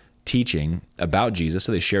apostles' teaching about Jesus.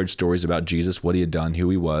 So they shared stories about Jesus, what he had done, who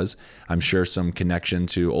he was. I'm sure some connection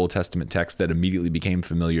to Old Testament texts that immediately became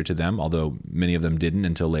familiar to them, although many of them didn't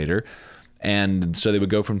until later. And so they would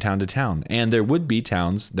go from town to town. And there would be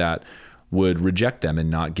towns that would reject them and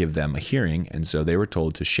not give them a hearing. And so they were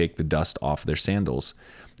told to shake the dust off their sandals.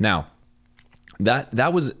 Now,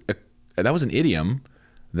 that was an idiom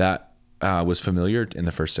that was familiar in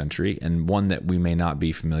the first century, and one that we may not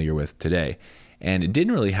be familiar with today. And it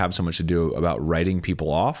didn't really have so much to do about writing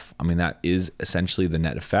people off. I mean, that is essentially the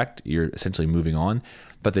net effect. You're essentially moving on.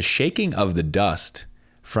 But the shaking of the dust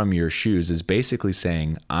from your shoes is basically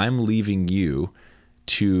saying, I'm leaving you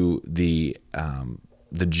to the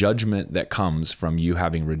judgment that comes from you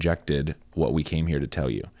having rejected what we came here to tell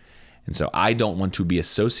you. And so I don't want to be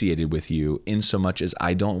associated with you in so much as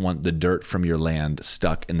I don't want the dirt from your land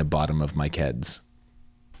stuck in the bottom of my keds.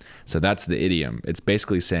 So that's the idiom. It's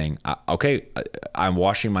basically saying, okay, I'm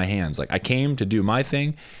washing my hands. Like, I came to do my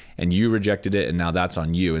thing and you rejected it, and now that's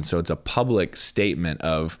on you. And so it's a public statement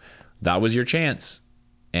of, that was your chance.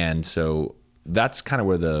 And so that's kind of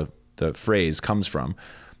where the phrase comes from.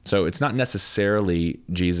 So it's not necessarily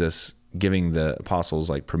Jesus giving the apostles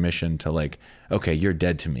like permission to like, okay, you're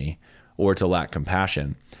dead to me, or to lack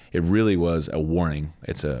compassion. It really was a warning.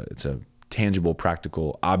 It's a tangible,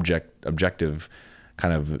 practical, objective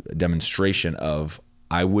kind of demonstration of,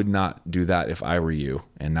 I would not do that if I were you,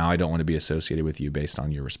 and now I don't want to be associated with you based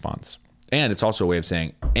on your response. And it's also a way of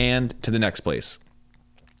saying, and to the next place.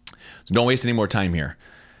 So don't waste any more time here.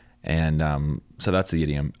 And so that's the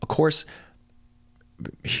idiom. Of course,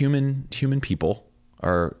 human people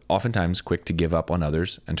are oftentimes quick to give up on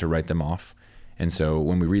others and to write them off. And so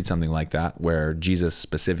when we read something like that, where Jesus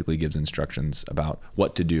specifically gives instructions about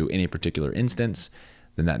what to do in a particular instance,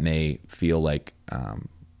 then that may feel like a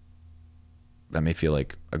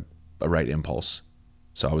right impulse.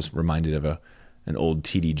 So I was reminded of an old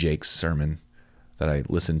T.D. Jakes sermon that I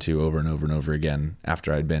listened to over and over and over again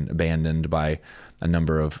after I'd been abandoned by a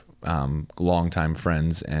number of longtime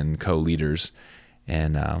friends and co-leaders.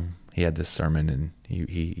 And he had this sermon, and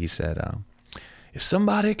he said, if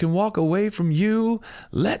somebody can walk away from you,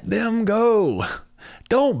 let them go.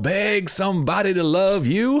 Don't beg somebody to love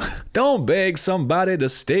you. Don't beg somebody to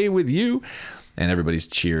stay with you. And everybody's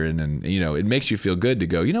cheering, and it makes you feel good to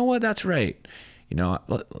go, you know what, that's right.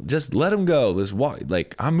 Just let them go. Let's walk.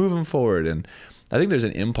 Like, I'm moving forward. And I think there's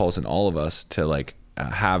an impulse in all of us to like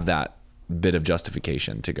have that bit of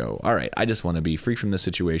justification to go, all right, I just want to be free from this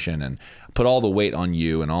situation and put all the weight on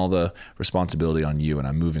you and all the responsibility on you, and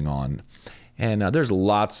I'm moving on. And there's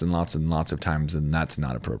lots and lots and lots of times when that's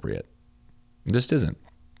not appropriate. It just isn't.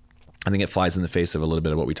 I think it flies in the face of a little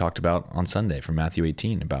bit of what we talked about on Sunday from Matthew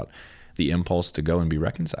 18 about the impulse to go and be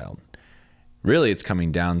reconciled. Really, it's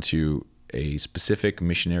coming down to a specific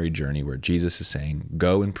missionary journey where Jesus is saying,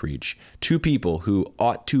 go and preach to people who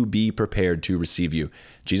ought to be prepared to receive you.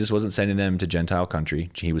 Jesus wasn't sending them to Gentile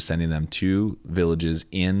country. He was sending them to villages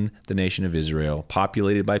in the nation of Israel,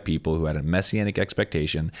 populated by people who had a messianic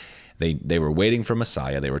expectation. They were waiting for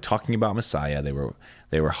Messiah. They were talking about Messiah. They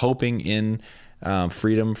were hoping in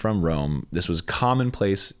freedom from Rome. This was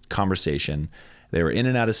commonplace conversation. They were in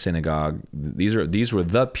and out of synagogue. These were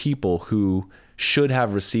the people who should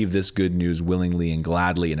have received this good news willingly and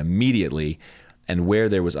gladly and immediately. And where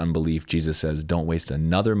there was unbelief, Jesus says, don't waste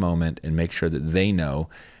another moment and make sure that they know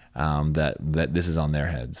that this is on their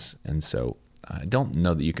heads. And so I don't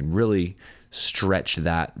know that you can really stretch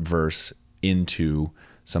that verse into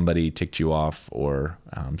somebody ticked you off or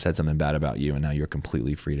said something bad about you, and now you're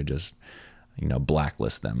completely free to just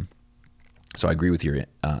blacklist them. So I agree with your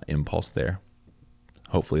impulse there.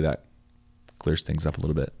 Hopefully that clears things up a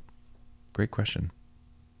little bit. Great question.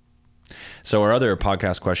 So our other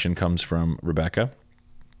podcast question comes from Rebecca,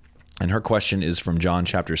 and her question is from John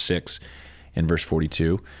chapter 6 and verse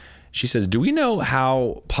 42. She says, do we know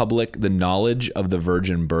how public the knowledge of the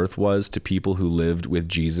virgin birth was to people who lived with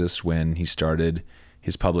Jesus when he started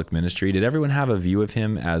his public ministry? Did everyone have a view of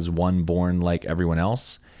him as one born like everyone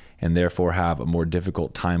else, and therefore have a more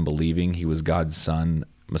difficult time believing he was God's son,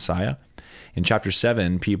 Messiah? In chapter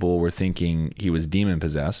 7, people were thinking he was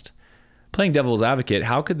demon-possessed, playing devil's advocate,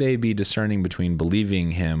 how could they be discerning between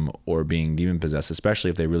believing him or being demon possessed, especially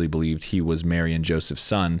if they really believed he was Mary and Joseph's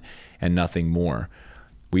son and nothing more?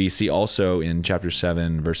 We see also in chapter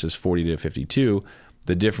 7, verses 40 to 52,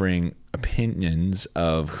 the differing opinions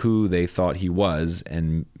of who they thought he was,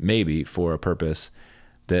 and maybe for a purpose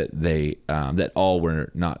that that all were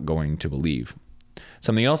not going to believe.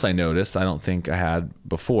 Something else I noticed, I don't think I had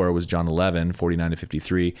before, was John 11, 49 to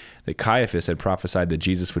 53, that Caiaphas had prophesied that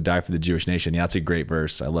Jesus would die for the Jewish nation. Yeah, that's a great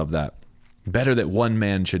verse. I love that. Better that one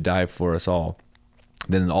man should die for us all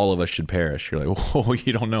than all of us should perish. You're like, oh,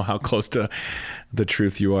 you don't know how close to the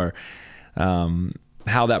truth you are.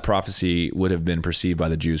 How that prophecy would have been perceived by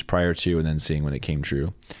the Jews prior to, and then seeing when it came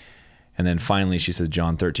true. And then finally, she says,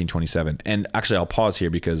 John 13, 27. And actually, I'll pause here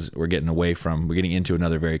because we're getting into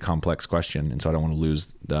another very complex question. And so I don't want to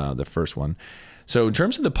lose the first one. So in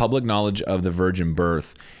terms of the public knowledge of the virgin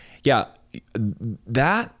birth, yeah,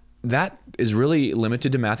 that is really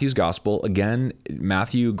limited to Matthew's gospel. Again,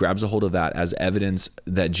 Matthew grabs a hold of that as evidence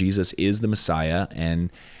that Jesus is the Messiah,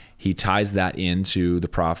 and he ties that into the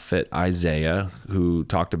prophet Isaiah, who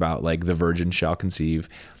talked about like the virgin shall conceive.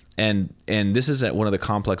 And this is one of the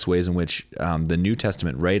complex ways in which the New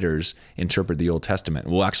Testament writers interpret the Old Testament.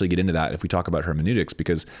 We'll actually get into that if we talk about hermeneutics,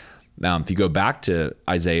 because if you go back to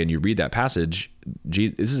Isaiah and you read that passage,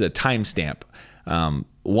 this is a timestamp.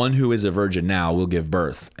 One who is a virgin now will give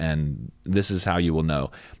birth, and this is how you will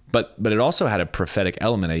know. But it also had a prophetic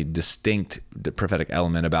element, a distinct prophetic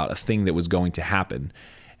element about a thing that was going to happen.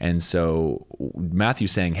 And so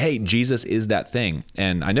Matthew's saying, hey, Jesus is that thing.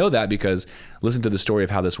 And I know that because listen to the story of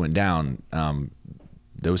how this went down.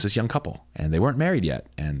 There was this young couple, and they weren't married yet.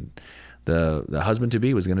 And the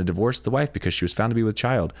husband-to-be was going to divorce the wife because she was found to be with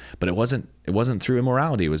child. But it wasn't through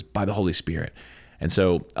immorality. It was by the Holy Spirit. And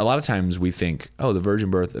so a lot of times we think, oh, the virgin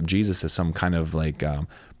birth of Jesus is some kind of like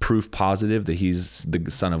proof positive that he's the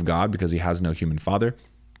Son of God because he has no human father.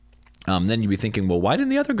 Then you'd be thinking, well, why didn't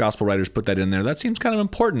the other gospel writers put that in there? That seems kind of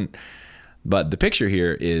important. But the picture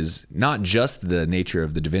here is not just the nature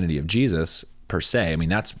of the divinity of Jesus per se. I mean,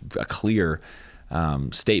 that's a clear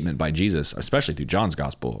statement by Jesus, especially through John's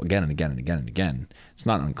gospel, again and again and again and again. It's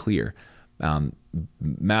not unclear.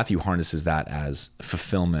 Matthew harnesses that as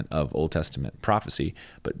fulfillment of Old Testament prophecy.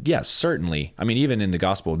 But yes, certainly. I mean, even in the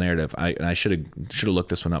gospel narrative, I should have looked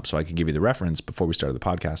this one up so I could give you the reference before we started the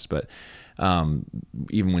podcast. But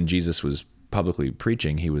even when Jesus was publicly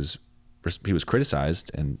preaching, he was criticized,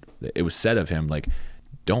 and it was said of him, like,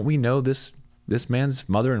 don't we know this man's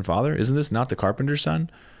mother and father? Isn't this not the carpenter's son?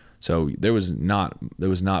 So there was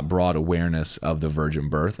not broad awareness of the virgin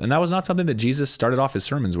birth, and that was not something that Jesus started off his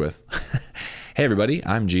sermons with. Hey everybody,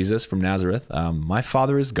 I'm Jesus from Nazareth. My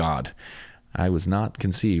father is God. I was not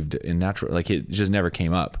conceived in natural, like it just never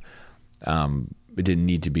came up. It didn't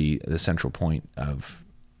need to be the central point of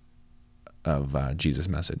Jesus'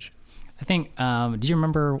 message. I think, do you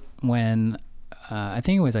remember when, I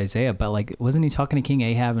think it was Isaiah, but like, wasn't he talking to King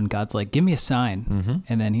Ahab, and God's like, give me a sign. Mm-hmm.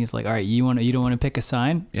 And then he's like, all right, you don't want to pick a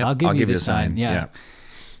sign? Yep, I'll give you the sign. Yeah.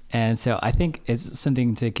 And so I think it's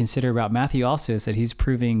something to consider about Matthew also, is that he's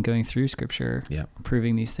going through scripture,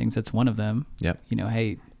 proving these things. That's one of them. Yep.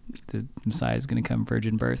 Hey, the Messiah is going to come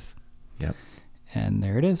virgin birth. Yep. And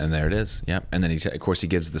there it is. Yep. And then of course he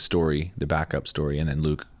gives the story, the backup story, and then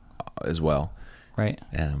Luke as well. Right.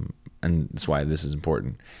 And that's why this is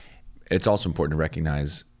important. It's also important to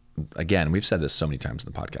recognize, again, we've said this so many times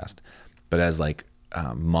in the podcast, but as like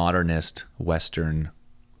modernist, Western,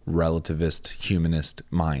 relativist, humanist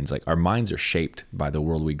minds, like our minds are shaped by the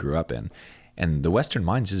world we grew up in. And the Western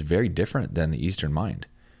mind is very different than the Eastern mind.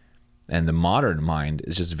 And the modern mind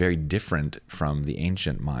is just very different from the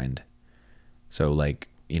ancient mind. So like,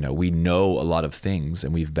 we know a lot of things,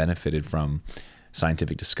 and we've benefited from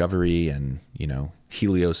scientific discovery and,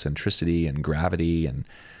 heliocentricity and gravity and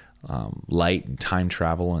light and time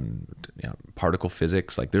travel and particle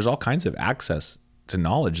physics. Like there's all kinds of access to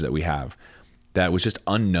knowledge that we have that was just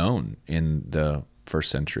unknown in the first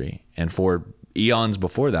century and for eons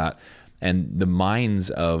before that. And the minds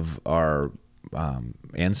of our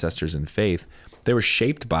ancestors in faith, they were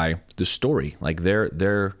shaped by the story. Like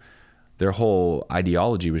their whole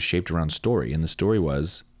ideology was shaped around story, and the story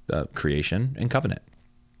was creation and covenant.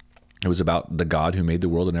 It was about the God who made the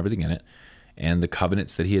world and everything in it, and the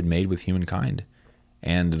covenants that he had made with humankind,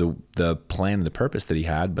 and the plan and the purpose that he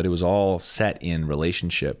had, but it was all set in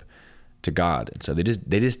relationship to God. And so they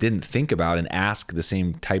just didn't think about and ask the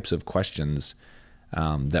same types of questions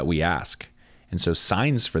that we ask. And so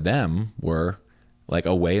signs for them were like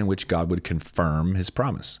a way in which God would confirm his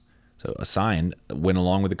promise. So a sign went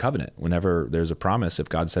along with the covenant. Whenever there's a promise, if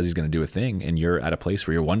God says he's going to do a thing and you're at a place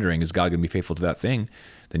where you're wondering, is God going to be faithful to that thing?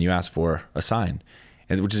 Then you ask for a sign.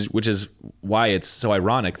 And which is why it's so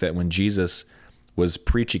ironic that when Jesus was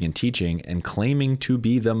preaching and teaching and claiming to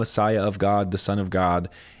be the Messiah of God, the Son of God,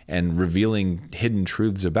 and revealing hidden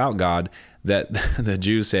truths about God, that the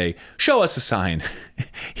Jews say, show us a sign.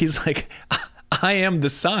 He's like, I am the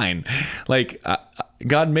sign. Like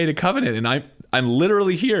God made a covenant and I'm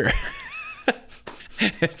literally here.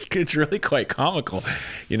 It's really quite comical,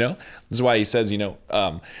 you know? This is why he says,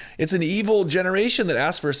 it's an evil generation that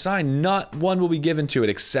asks for a sign. Not one will be given to it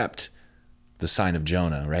except the sign of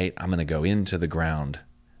Jonah, right? I'm going to go into the ground,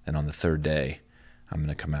 and on the third day, I'm going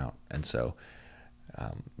to come out. And so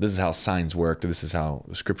this is how signs worked. This is how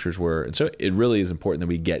the scriptures were. And so it really is important that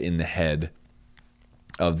we get in the head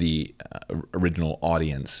of the original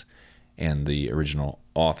audience and the original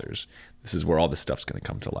authors. This is where all this stuff's going to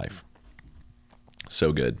come to life.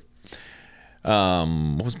 So good.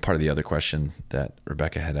 What was part of the other question that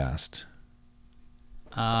Rebecca had asked?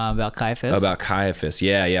 About Caiaphas. About Caiaphas.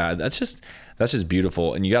 Yeah. That's just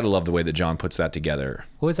beautiful. And you got to love the way that John puts that together.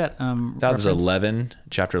 What was that? That was 11,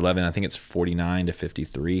 chapter 11. I think it's 49 to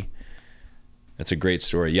 53. That's a great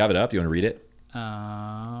story. You have it up? You want to read it?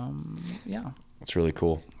 Yeah. It's really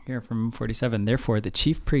cool. Here from 47. Therefore, the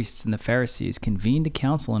chief priests and the Pharisees convened a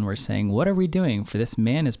council and were saying, what are we doing? For this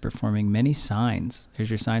man is performing many signs. There's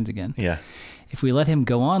your signs again. Yeah. If we let him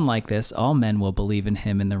go on like this, all men will believe in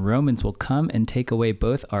him, and the Romans will come and take away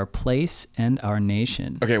both our place and our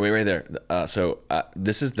nation. Okay, wait right there. So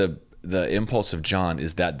this is the impulse of John,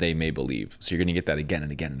 is that they may believe. So you're going to get that again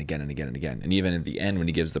and again and again and again and again. And even at the end, when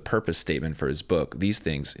he gives the purpose statement for his book, these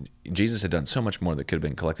things, Jesus had done so much more that could have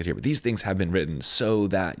been collected here, but these things have been written so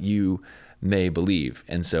that you may believe.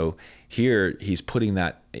 And so here he's putting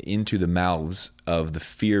that into the mouths of the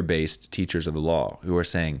fear-based teachers of the law who are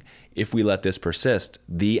saying, if we let this persist,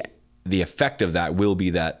 the effect of that will be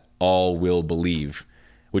that all will believe,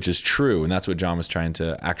 which is true. And that's what John was trying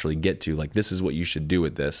to actually get to. Like, this is what you should do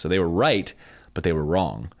with this. So they were right, but they were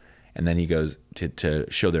wrong. And then he goes to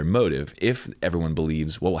show their motive. If everyone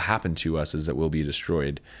believes, what will happen to us is that we'll be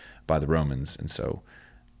destroyed by the Romans. And so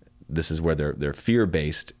this is where they're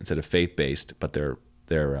fear-based instead of faith-based, but their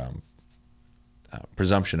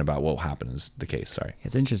presumption about what will happen is the case. Sorry.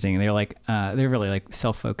 It's interesting. They're really like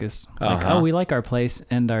self-focused. Like, oh, we like our place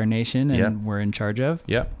and our nation, and we're in charge of.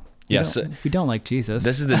 Yep. Yes. We don't like Jesus.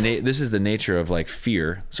 This is the nature of like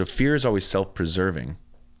fear. So fear is always self-preserving,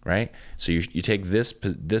 right? So you take this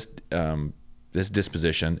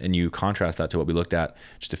disposition and you contrast that to what we looked at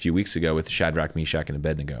just a few weeks ago with Shadrach, Meshach, and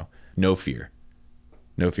Abednego. No fear,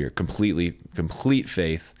 complete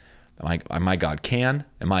faith. My God can,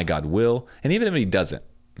 and my God will. And even if he doesn't,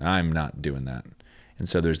 I'm not doing that. And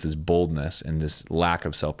so there's this boldness and this lack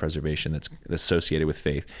of self-preservation that's associated with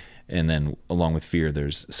faith. And then along with fear,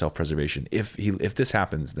 there's self-preservation. If this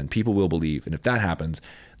happens, then people will believe. And if that happens,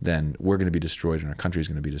 then we're going to be destroyed and our country is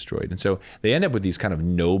going to be destroyed. And so they end up with these kind of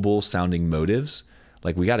noble sounding motives.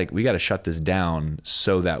 Like we got to shut this down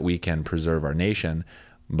so that we can preserve our nation.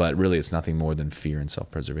 But really it's nothing more than fear and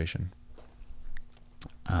self-preservation.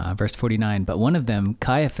 Verse 49, but one of them,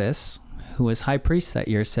 Caiaphas, who was high priest that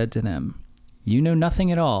year, said to them, you know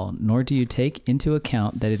nothing at all, nor do you take into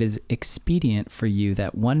account that it is expedient for you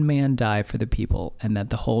that one man die for the people, and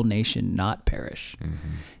that the whole nation not perish. Mm-hmm.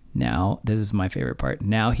 Now, this is my favorite part.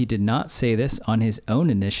 Now he did not say this on his own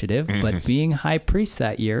initiative, but being high priest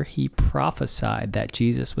that year, he prophesied that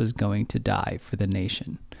Jesus was going to die for the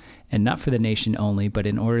nation. And not for the nation only, but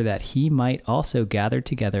in order that he might also gather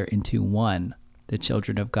together into one the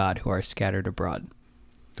children of God who are scattered abroad.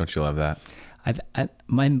 Don't you love that?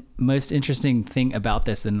 My most interesting thing about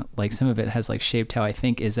this, and like some of it has like shaped how I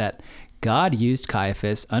think, is that God used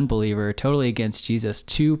Caiaphas, unbeliever, totally against Jesus,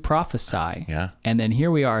 to prophesy. Yeah. And then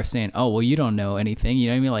here we are saying, oh, well, you don't know anything. You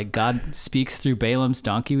know what I mean? Like God speaks through Balaam's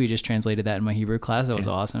donkey. We just translated that in my Hebrew class. That was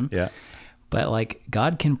awesome. Yeah. But like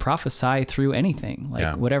God can prophesy through anything,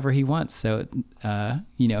 like whatever he wants. So,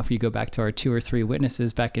 if you go back to our 2 or 3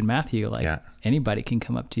 witnesses back in Matthew, like anybody can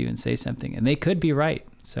come up to you and say something and they could be right.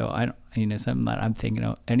 So I don't, something that I'm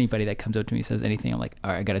thinking, anybody that comes up to me says anything, I'm like,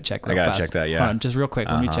 all right, I got to check real fast. Check that. Yeah. Hold on, just real quick.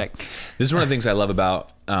 Let me check. This is one of the things I love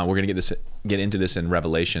about, we're going to get into this in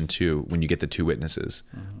Revelation too, when you get the 2 witnesses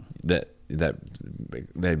that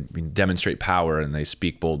they demonstrate power and they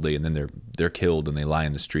speak boldly, and then they're killed and they lie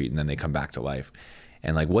in the street and then they come back to life.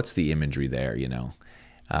 And like, what's the imagery there,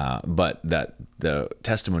 but that the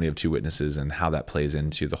testimony of 2 witnesses and how that plays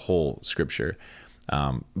into the whole scripture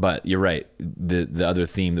But you're right. The other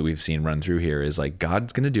theme that we've seen run through here is like,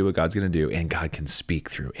 God's going to do what God's going to do, and God can speak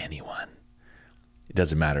through anyone. It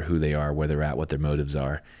doesn't matter who they are, where they're at, what their motives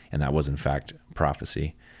are. And that was in fact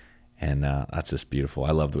prophecy. And that's just beautiful.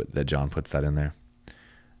 I love that John puts that in there.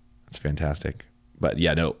 It's fantastic. But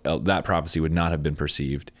yeah, no, that prophecy would not have been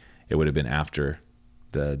perceived. It would have been after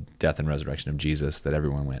the death and resurrection of Jesus that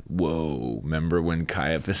everyone went, whoa, remember when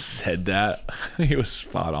Caiaphas said that? He was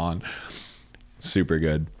spot on. Super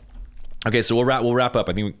good. Okay, so we'll wrap up.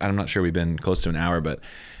 I'm not sure we've been close to an hour, but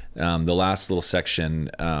the last little section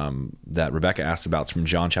that Rebecca asked about is from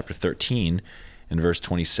John chapter 13 and verse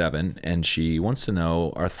 27, and she wants to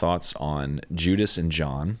know our thoughts on Judas and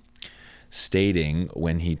John stating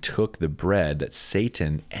when he took the bread that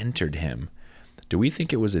Satan entered him. Do we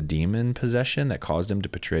think it was a demon possession that caused him to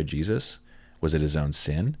betray Jesus? Was it his own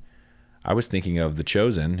sin? I was thinking of The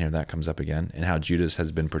Chosen, here that comes up again, and how Judas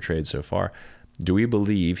has been portrayed so far. Do we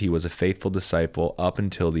believe he was a faithful disciple up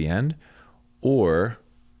until the end? Or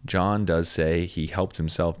John does say he helped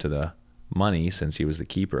himself to the money since he was the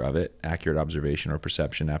keeper of it. Accurate observation or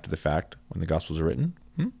perception after the fact when the Gospels are written?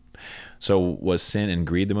 So was sin and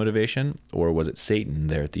greed the motivation, or was it Satan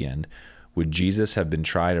there at the end? Would Jesus have been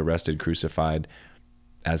tried, arrested, crucified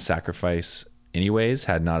as sacrifice anyways,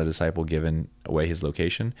 had not a disciple given away his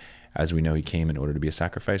location? As we know, he came in order to be a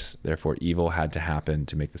sacrifice. Therefore, evil had to happen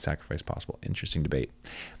to make the sacrifice possible. Interesting debate.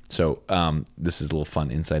 So this is a little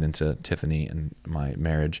fun insight into Tiffany and my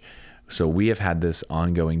marriage. So we have had this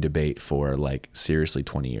ongoing debate for like seriously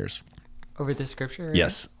 20 years. Over this scripture?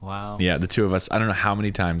 Yes. Wow. Yeah, the two of us, I don't know how many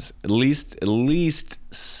times, at least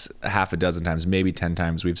half a dozen times, maybe 10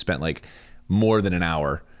 times, we've spent like more than an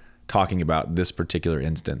hour talking about this particular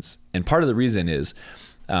instance. And part of the reason is,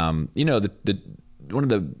 one of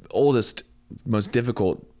the oldest, most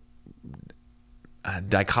difficult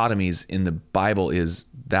dichotomies in the Bible is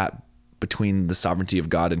that between the sovereignty of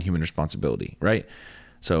God and human responsibility, right?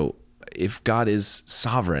 So if God is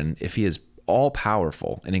sovereign, if he is all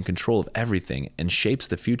powerful and in control of everything and shapes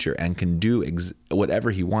the future and can do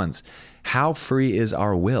whatever he wants, how free is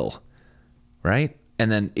our will, right?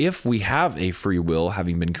 And then if we have a free will,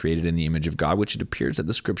 having been created in the image of God, which it appears that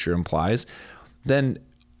the scripture implies, then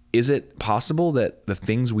is it possible that the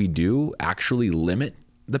things we do actually limit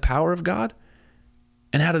the power of God?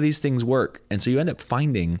 And how do these things work? And so you end up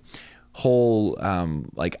finding whole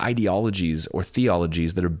like ideologies or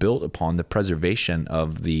theologies that are built upon the preservation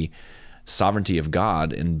of the sovereignty of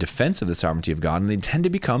God in defense of the sovereignty of God, and they tend to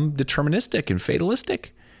become deterministic and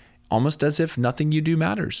fatalistic, almost as if nothing you do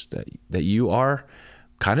matters, that you are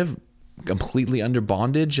kind of completely under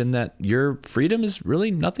bondage and that your freedom is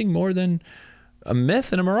really nothing more than a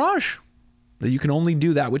myth and a mirage, that you can only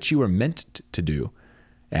do that which you were meant to do.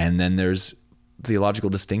 And then there's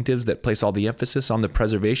theological distinctives that place all the emphasis on the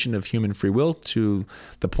preservation of human free will to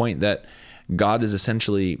the point that God is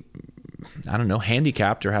essentially,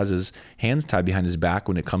 handicapped or has his hands tied behind his back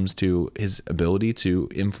when it comes to his ability to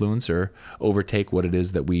influence or overtake what it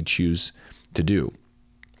is that we choose to do.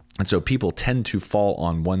 And so people tend to fall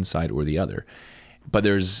on one side or the other. But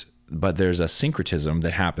there's a syncretism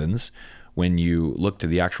that happens when you look to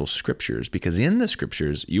the actual scriptures, because in the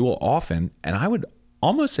scriptures you will often, and I would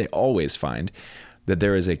almost say always, find that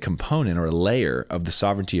there is a component or a layer of the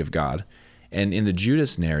sovereignty of God. And in the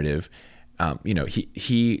Judas narrative,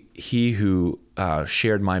 he who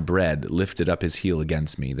shared my bread lifted up his heel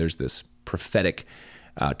against me. There's this prophetic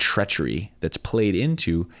treachery that's played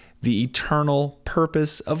into the eternal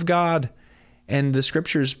purpose of God. And the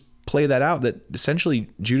scriptures play that out, that essentially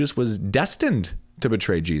Judas was destined to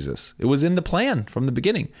betray Jesus. It was in the plan from the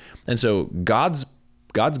beginning. And so God's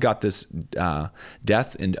got this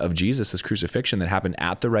death of Jesus, this crucifixion that happened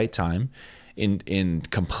at the right time in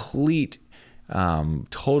complete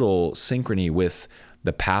total synchrony with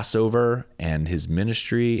the Passover and his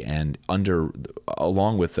ministry, and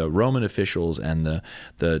along with the Roman officials and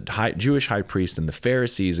the Jewish high priest and the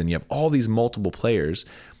Pharisees, and you have all these multiple players,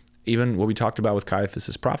 even what we talked about with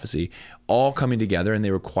Caiaphas' prophecy, all coming together, and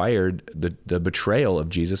they required the betrayal of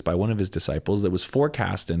Jesus by one of his disciples that was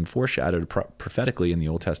forecast and foreshadowed prophetically in the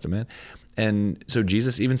Old Testament. And so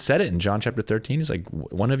Jesus even said it in John chapter 13. He's like,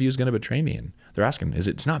 one of you is going to betray me. And they're asking,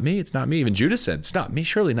 it's not me. It's not me. Even Judas said, it's not me.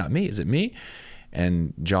 Surely not me. Is it me?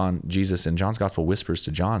 And Jesus in John's gospel whispers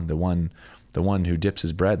to John, the one who dips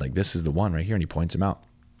his bread, like, this is the one right here. And he points him out.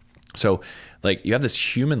 So like you have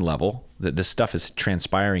this human level that this stuff is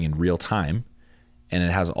transpiring in real time, and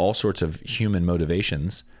it has all sorts of human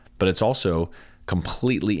motivations, but it's also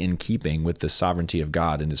completely in keeping with the sovereignty of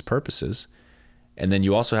God and his purposes. And then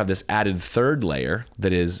you also have this added third layer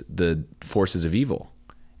that is the forces of evil.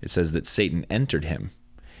 it says that Satan entered him.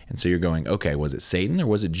 And so you're going, okay, was it Satan or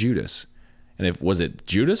was it Judas? And was it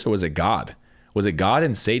Judas or was it God? Was it God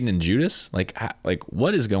and Satan and Judas? Like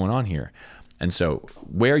what is going on here? And so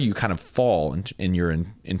where you kind of fall in your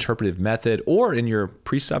interpretive method or in your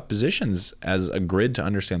presuppositions as a grid to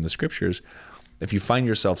understand the scriptures, if you find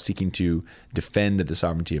yourself seeking to defend the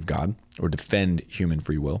sovereignty of God or defend human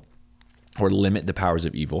free will or limit the powers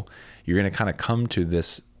of evil, you're going to kind of come to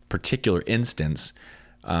this particular instance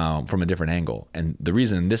from a different angle. And the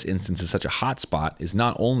reason this instance is such a hot spot is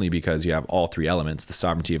not only because you have all three elements, the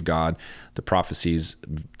sovereignty of God, the prophecies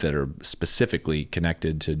that are specifically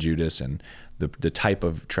connected to Judas, and the type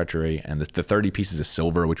of treachery, and the 30 pieces of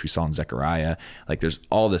silver, which we saw in Zechariah. Like there's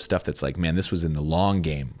all this stuff that's like, man, this was in the long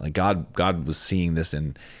game. Like God was seeing this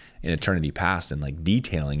in eternity past and like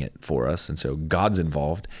detailing it for us. And so God's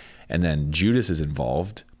involved. And then Judas is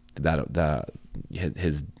involved.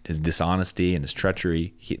 His dishonesty and his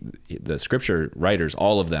treachery. The scripture writers,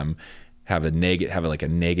 all of them, have a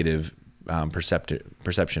negative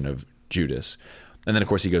perception of Judas. And then of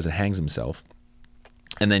course he goes and hangs himself.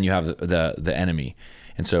 And then you have the enemy.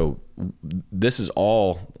 And so this is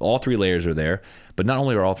all three layers are there. But not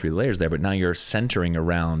only are all three layers there, but now you're centering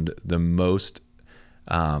around the most.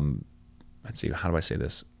 Let's see, how do I say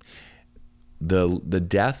this? The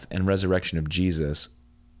death and resurrection of Jesus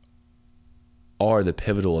are the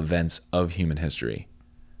pivotal events of human history.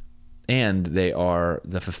 And they are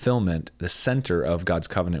the fulfillment, the center of God's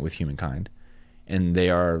covenant with humankind. And they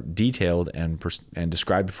are detailed and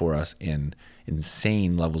described for us in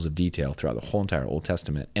insane levels of detail throughout the whole entire Old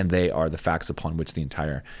Testament. And they are the facts upon which the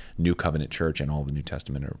entire New Covenant church and all the New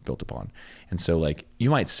Testament are built upon. And so like you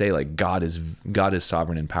might say like God is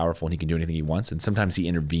sovereign and powerful and he can do anything he wants. And sometimes he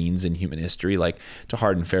intervenes in human history, like to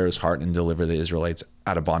harden Pharaoh's heart and deliver the Israelites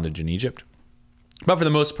out of bondage in Egypt. But for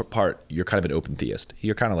the most part, you're kind of an open theist.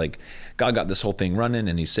 You're kind of like, God got this whole thing running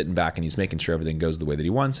and he's sitting back and he's making sure everything goes the way that he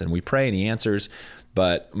wants. And we pray and he answers,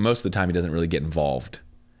 but most of the time he doesn't really get involved.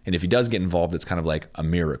 And if he does get involved, it's kind of like a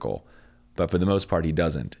miracle. But for the most part, he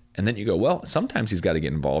doesn't. And then you go, well, sometimes he's got to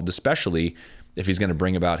get involved, especially if he's going to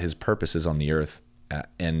bring about his purposes on the earth.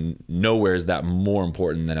 And nowhere is that more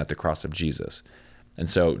important than at the cross of Jesus. And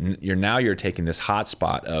so you're taking this hot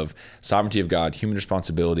spot of sovereignty of God, human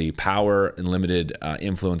responsibility, power and limited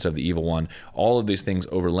influence of the evil one, all of these things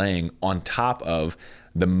overlaying on top of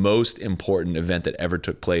the most important event that ever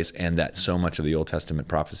took place and that so much of the Old Testament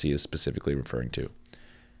prophecy is specifically referring to.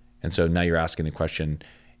 And so now you're asking the question,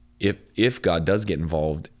 if God does get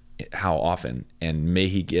involved, how often? And may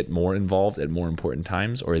he get more involved at more important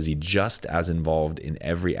times? Or is he just as involved in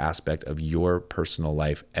every aspect of your personal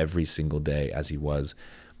life every single day as he was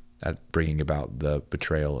at bringing about the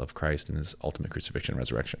betrayal of Christ and his ultimate crucifixion and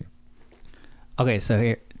resurrection? Okay, so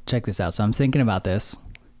here, check this out. So I'm thinking about this,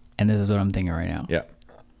 and this is what I'm thinking right now. Yeah.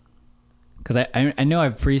 Because I know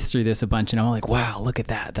I've breezed through this a bunch, and I'm like, wow, look at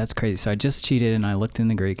that. That's crazy. So I just cheated, and I looked in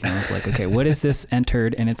the Greek, and I was like, okay, what is this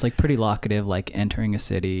entered? And it's like pretty locative, like entering a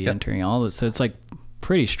city, entering all this. So it's like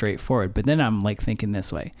pretty straightforward. But then I'm like thinking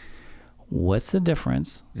this way. What's the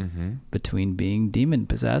difference between being demon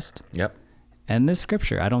possessed and this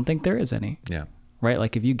scripture? I don't think there is any. Yeah. Right?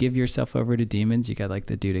 Like if you give yourself over to demons, you got like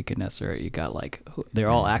the Dude Gennesaret, you got like,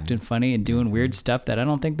 they're all acting funny and doing weird stuff that I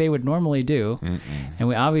don't think they would normally do. And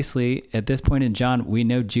we obviously, at this point in John, we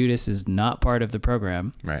know Judas is not part of the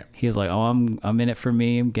program. Right. He's like, oh, I'm in it for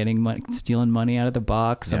me. I'm getting money, stealing money out of the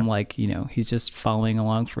box. I'm like, he's just following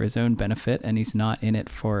along for his own benefit and he's not in it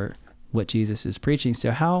for what Jesus is preaching.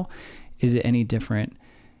 So how is it any different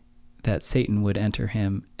that Satan would enter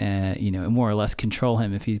him and, more or less control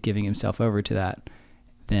him if he's giving himself over to that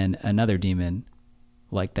than another demon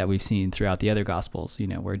like that we've seen throughout the other gospels,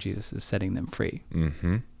 where Jesus is setting them free.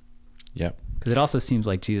 Yep. Because it also seems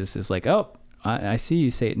like Jesus is like, oh, I see you,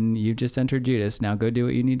 Satan. You just entered Judas. Now go do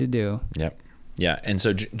what you need to do. Yep. Yeah. And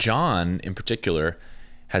so John in particular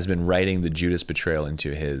has been writing the Judas betrayal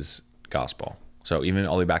into his gospel. So even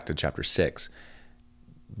all the way back to chapter 6,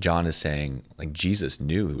 John is saying like Jesus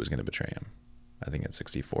knew who was going to betray him. I think it's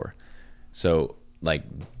 64. So like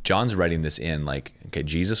John's writing this in like, okay,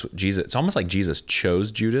 Jesus, it's almost like Jesus chose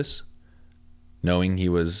Judas knowing he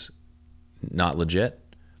was not legit.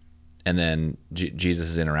 And then Jesus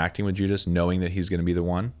is interacting with Judas knowing that he's going to be the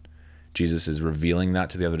one. Jesus is revealing that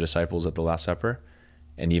to the other disciples at the Last Supper.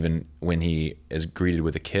 And even when he is greeted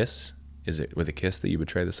with a kiss, is it with a kiss that you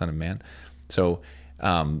betray the Son of Man? So,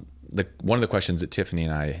 one of the questions that Tiffany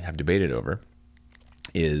and I have debated over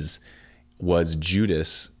is, was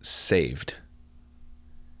Judas saved?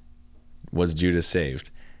 Was Judas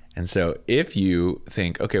saved? And so if you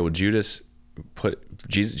think, okay, well, Judas put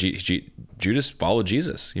Jesus, Judas followed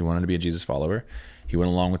Jesus. He wanted to be a Jesus follower. He went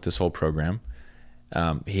along with this whole program.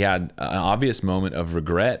 He had an obvious moment of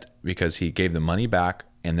regret because he gave the money back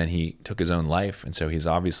and then he took his own life. And so he's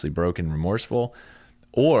obviously broken, remorseful.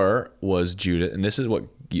 Or was Judas, and this is what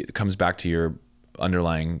comes back to your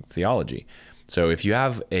underlying theology. So if you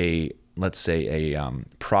have let's say a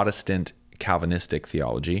Protestant Calvinistic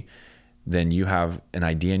theology, then you have an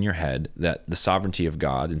idea in your head that the sovereignty of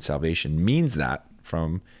God and salvation means that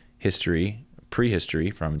from history,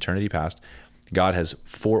 prehistory, from eternity past, God has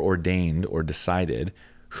foreordained or decided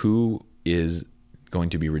who is going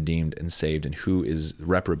to be redeemed and saved and who is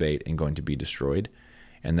reprobate and going to be destroyed,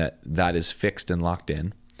 and that is fixed and locked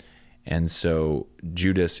in. And so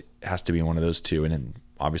Judas has to be one of those two, and then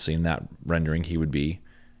obviously in that rendering he would be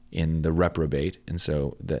in the reprobate, and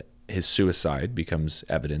so his suicide becomes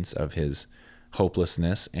evidence of his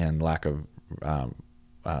hopelessness and lack of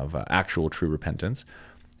actual true repentance,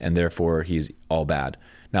 and therefore he's all bad.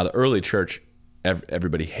 Now the early church,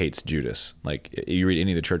 everybody hates Judas. Like you read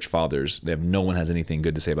any of the church fathers, no one has anything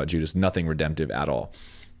good to say about Judas, nothing redemptive at all.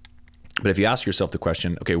 But if you ask yourself the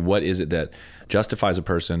question, okay, what is it that justifies a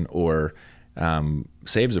person or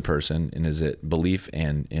saves a person, and is it belief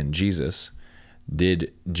in Jesus?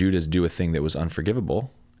 Did Judas do a thing that was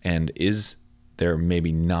unforgivable? And is there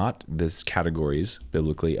maybe not this categories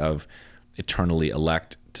biblically of eternally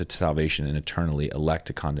elect to salvation and eternally elect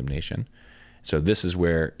to condemnation? So this is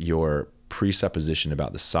where your presupposition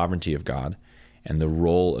about the sovereignty of God and the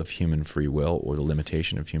role of human free will, or the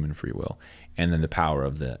limitation of human free will, and then the power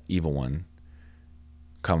of the evil one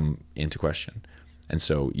come into question. And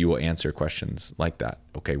so you will answer questions like that.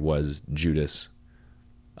 Okay, was Judas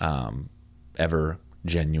ever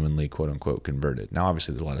genuinely, quote unquote, converted? Now,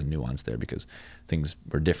 obviously there's a lot of nuance there because things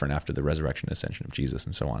were different after the resurrection and ascension of Jesus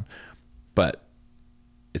and so on. But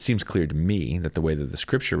it seems clear to me that the way that the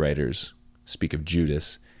scripture writers speak of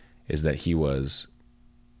Judas is that he was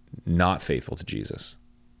not faithful to Jesus,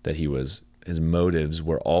 that his motives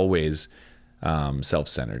were always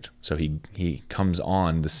self-centered. So he comes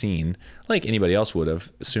on the scene like anybody else would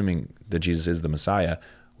have, assuming that Jesus is the Messiah,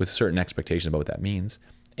 with certain expectations about what that means,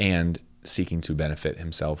 and seeking to benefit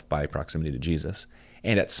himself by proximity to Jesus.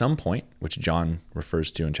 And at some point, which John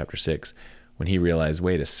refers to in chapter 6, when he realized,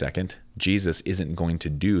 wait a second, Jesus isn't going to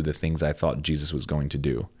do the things I thought Jesus was going to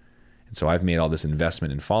do. And so I've made all this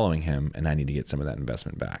investment in following him, and I need to get some of that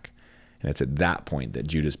investment back. And it's at that point that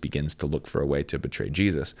Judas begins to look for a way to betray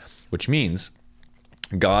Jesus, which means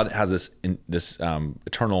God has this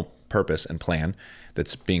eternal purpose and plan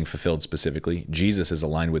that's being fulfilled specifically. Jesus is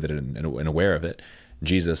aligned with it and aware of it.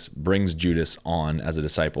 Jesus brings Judas on as a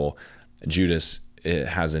disciple. Judas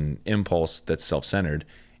has an impulse that's self-centered,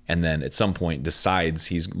 and then at some point decides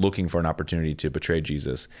he's looking for an opportunity to betray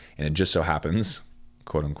Jesus. And it just so happens,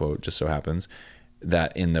 quote unquote, just so happens,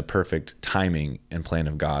 that in the perfect timing and plan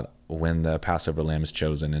of God, when the Passover lamb is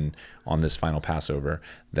chosen and on this final Passover,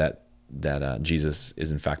 that Jesus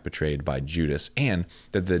is in fact betrayed by Judas, and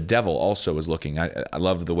that the devil also is looking. I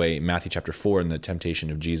love the way Matthew chapter 4 and the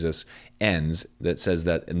temptation of Jesus ends, that says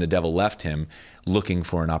that, and the devil left him looking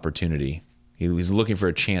for an opportunity. He's looking for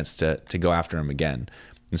a chance to go after him again.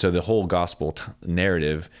 And so the whole gospel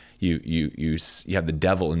narrative, you have the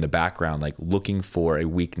devil in the background, like looking for a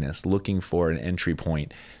weakness, looking for an entry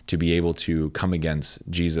point to be able to come against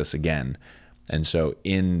Jesus again. And so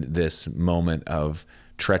in this moment of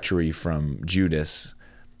treachery from Judas,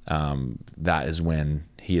 that is when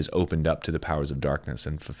he is opened up to the powers of darkness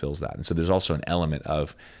and fulfills that. And so there's also an element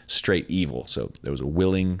of straight evil. So there was a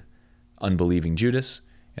willing, unbelieving Judas,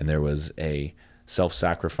 and there was a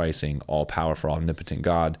self-sacrificing, all-powerful, omnipotent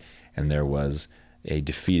God, and there was a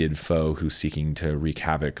defeated foe who's seeking to wreak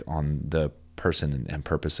havoc on the person and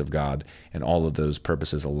purpose of God, and all of those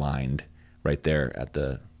purposes aligned right there at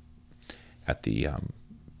the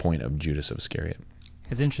point of Judas of Iscariot.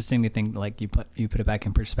 It's interesting to think, like, you put it back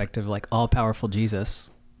in perspective, like all-powerful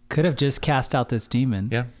Jesus could have just cast out this demon.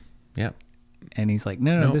 Yeah. And he's like,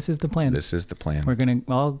 no, this is the plan. This is the plan. We're going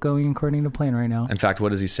to all going according to plan right now. In fact, what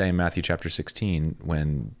does he say in Matthew chapter 16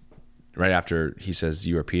 when, right after he says,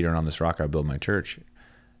 you are Peter, and on this rock I'll build my church?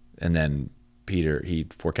 And then Peter, he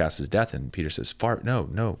forecasts his death, and Peter says, far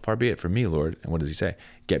be it from me, Lord. And what does he say?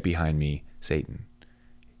 Get behind me, Satan.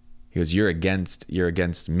 He goes, you're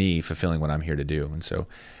against me fulfilling what I'm here to do. And so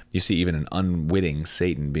you see even an unwitting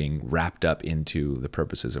Satan being wrapped up into the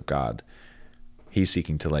purposes of God. He's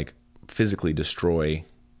seeking to like physically destroy,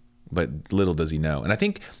 but little does he know. And I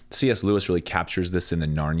think C.S. Lewis really captures this in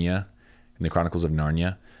the Chronicles of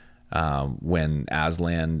Narnia, when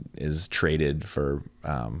Aslan is traded for,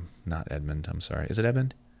 not Edmund, I'm sorry. Is it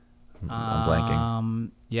Edmund? I'm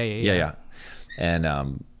blanking. Yeah.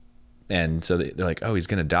 And so they're like, oh, he's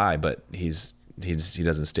going to die, but he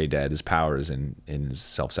doesn't stay dead. His power is in his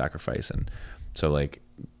self-sacrifice. And so like,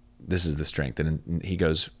 this is the strength. And he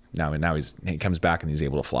goes now he comes back and he's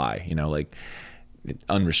able to fly, like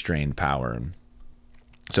unrestrained power. And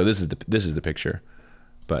so this is the picture.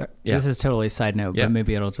 But yeah, this is totally a side note, Yeah. but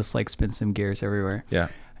maybe it'll just like spin some gears everywhere. yeah,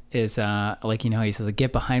 Is like, how he says, like,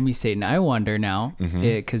 get behind me, Satan. I wonder now,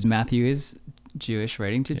 because Matthew is Jewish,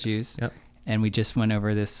 writing to Jews. Yep. And we just went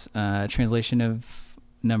over this translation of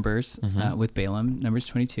Numbers with Balaam, Numbers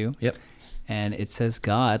 22. Yep. And it says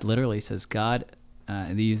God, literally says God,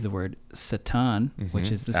 they use the word Satan,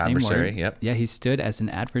 which is the same Adversary, word. yep. Yeah, he stood as an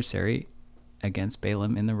adversary against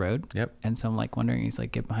Balaam in the road. Yep. And so I'm like wondering, he's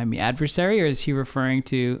like, get behind me, adversary, or is he referring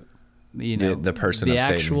to, the person the of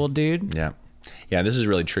Satan. actual dude? Yeah. Yeah. This is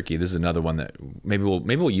really tricky. This is another one that maybe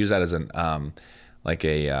we'll use that as an, like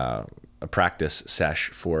a practice sesh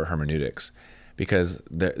for hermeneutics, because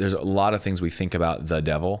there's a lot of things we think about the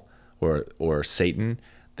devil or Satan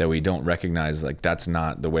that we don't recognize. Like that's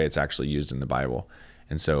not the way it's actually used in the Bible.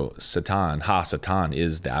 And so Satan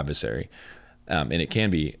is the adversary. And it can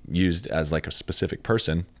be used as like a specific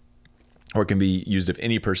person, or it can be used of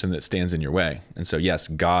any person that stands in your way. And so, yes,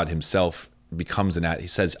 God himself becomes he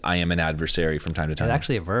says, I am an adversary from time to time. There's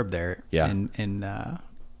actually a verb there. Yeah.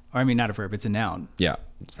 Or I mean, not a verb, it's a noun. Yeah.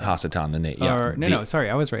 Ha-Satan, the name. Yeah. Or, sorry,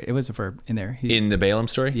 I was right. It was a verb in there. In the Balaam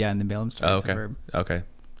story? Yeah, in the Balaam story, it's okay. a verb. Okay.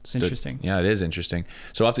 Interesting. Yeah, it is interesting.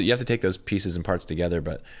 So you have to take those pieces and parts together,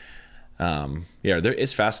 but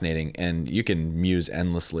it's fascinating, and you can muse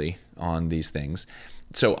endlessly on these things.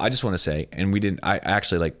 So I just want to say, and I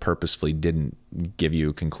actually like purposefully didn't give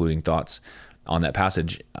you concluding thoughts on that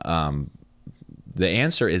passage. The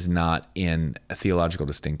answer is not in a theological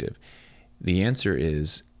distinctive. The answer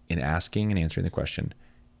is in asking and answering the question,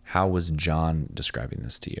 how was John describing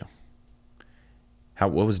this to you?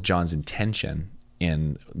 What was John's intention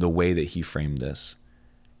in the way that he framed this?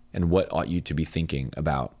 And what ought you to be thinking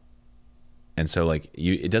about? And so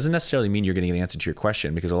it doesn't necessarily mean you're going to get an answer to your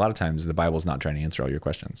question, because a lot of times the Bible is not trying to answer all your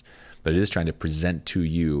questions, but it is trying to present to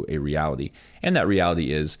you a reality. And that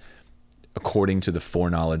reality is, according to the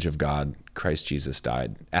foreknowledge of God, Christ Jesus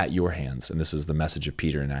died at your hands. And this is the message of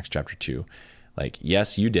Peter in Acts chapter 2. Like,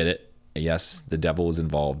 yes, you did it. Yes, the devil was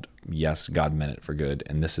involved. Yes, God meant it for good.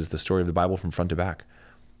 And this is the story of the Bible from front to back.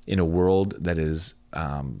 In a world that is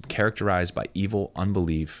characterized by evil,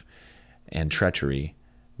 unbelief, and treachery,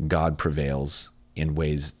 God prevails in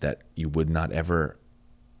ways that you would not ever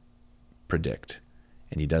predict.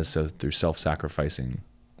 And he does so through self-sacrificing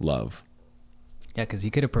love. Yeah, because he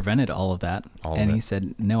could have prevented all of that. He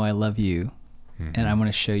said, no, I love you, and I'm going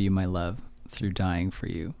to show you my love through dying for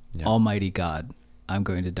you. Yep. Almighty God, I'm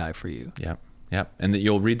going to die for you. Yep. And that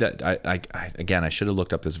you'll read that. I should have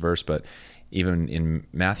looked up this verse, but even in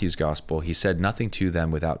Matthew's gospel, he said nothing to them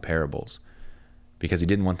without parables, because he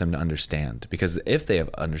didn't want them to understand. Because if they have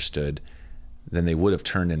understood, then they would have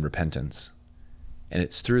turned in repentance. And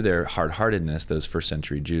it's through their hard-heartedness, those first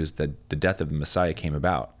century Jews, that the death of the Messiah came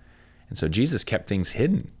about. And so Jesus kept things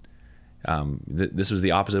hidden. This was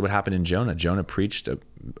the opposite of what happened in Jonah. Jonah preached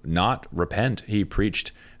not repent. He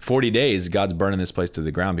preached 40 days, God's burning this place to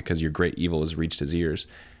the ground because your great evil has reached his ears.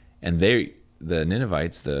 And the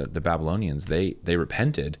Ninevites, the Babylonians, they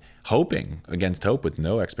repented, hoping against hope, with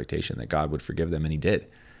no expectation that God would forgive them, and he did.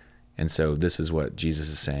 And so this is what Jesus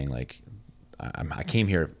is saying, like, I came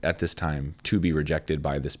here at this time to be rejected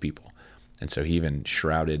by this people. And so he even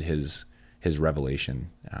shrouded his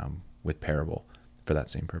revelation with parable for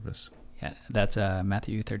that same purpose. Yeah, that's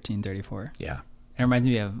Matthew 13:34. Yeah. It reminds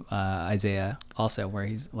me of Isaiah also, where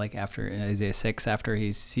he's like, after Isaiah 6, after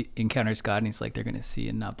he encounters God, and he's like, they're going to see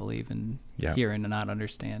and not believe, and hear and not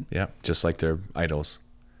understand. Yeah, just like their idols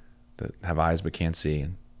that have eyes but can't see,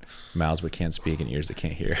 and mouths but can't speak, and ears that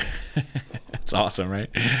can't hear. That's awesome, right?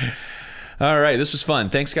 All right, this was fun.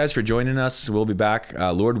 Thanks, guys, for joining us. We'll be back,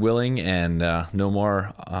 Lord willing, and no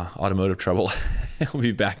more automotive trouble. We'll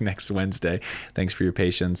be back next Wednesday. Thanks for your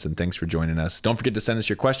patience, and thanks for joining us. Don't forget to send us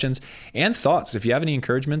your questions and thoughts. If you have any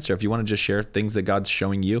encouragements, or if you want to just share things that God's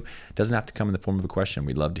showing you, it doesn't have to come in the form of a question.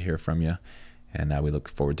 We'd love to hear from you, and we look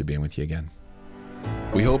forward to being with you again.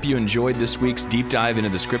 We hope you enjoyed this week's deep dive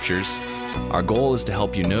into the scriptures. Our goal is to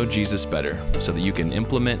help you know Jesus better so that you can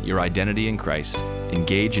implement your identity in Christ,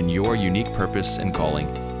 engage in your unique purpose and calling,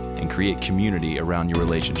 and create community around your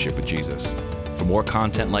relationship with Jesus. For more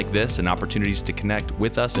content like this and opportunities to connect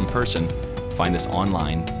with us in person, find us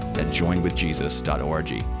online at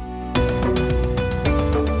joinwithjesus.org.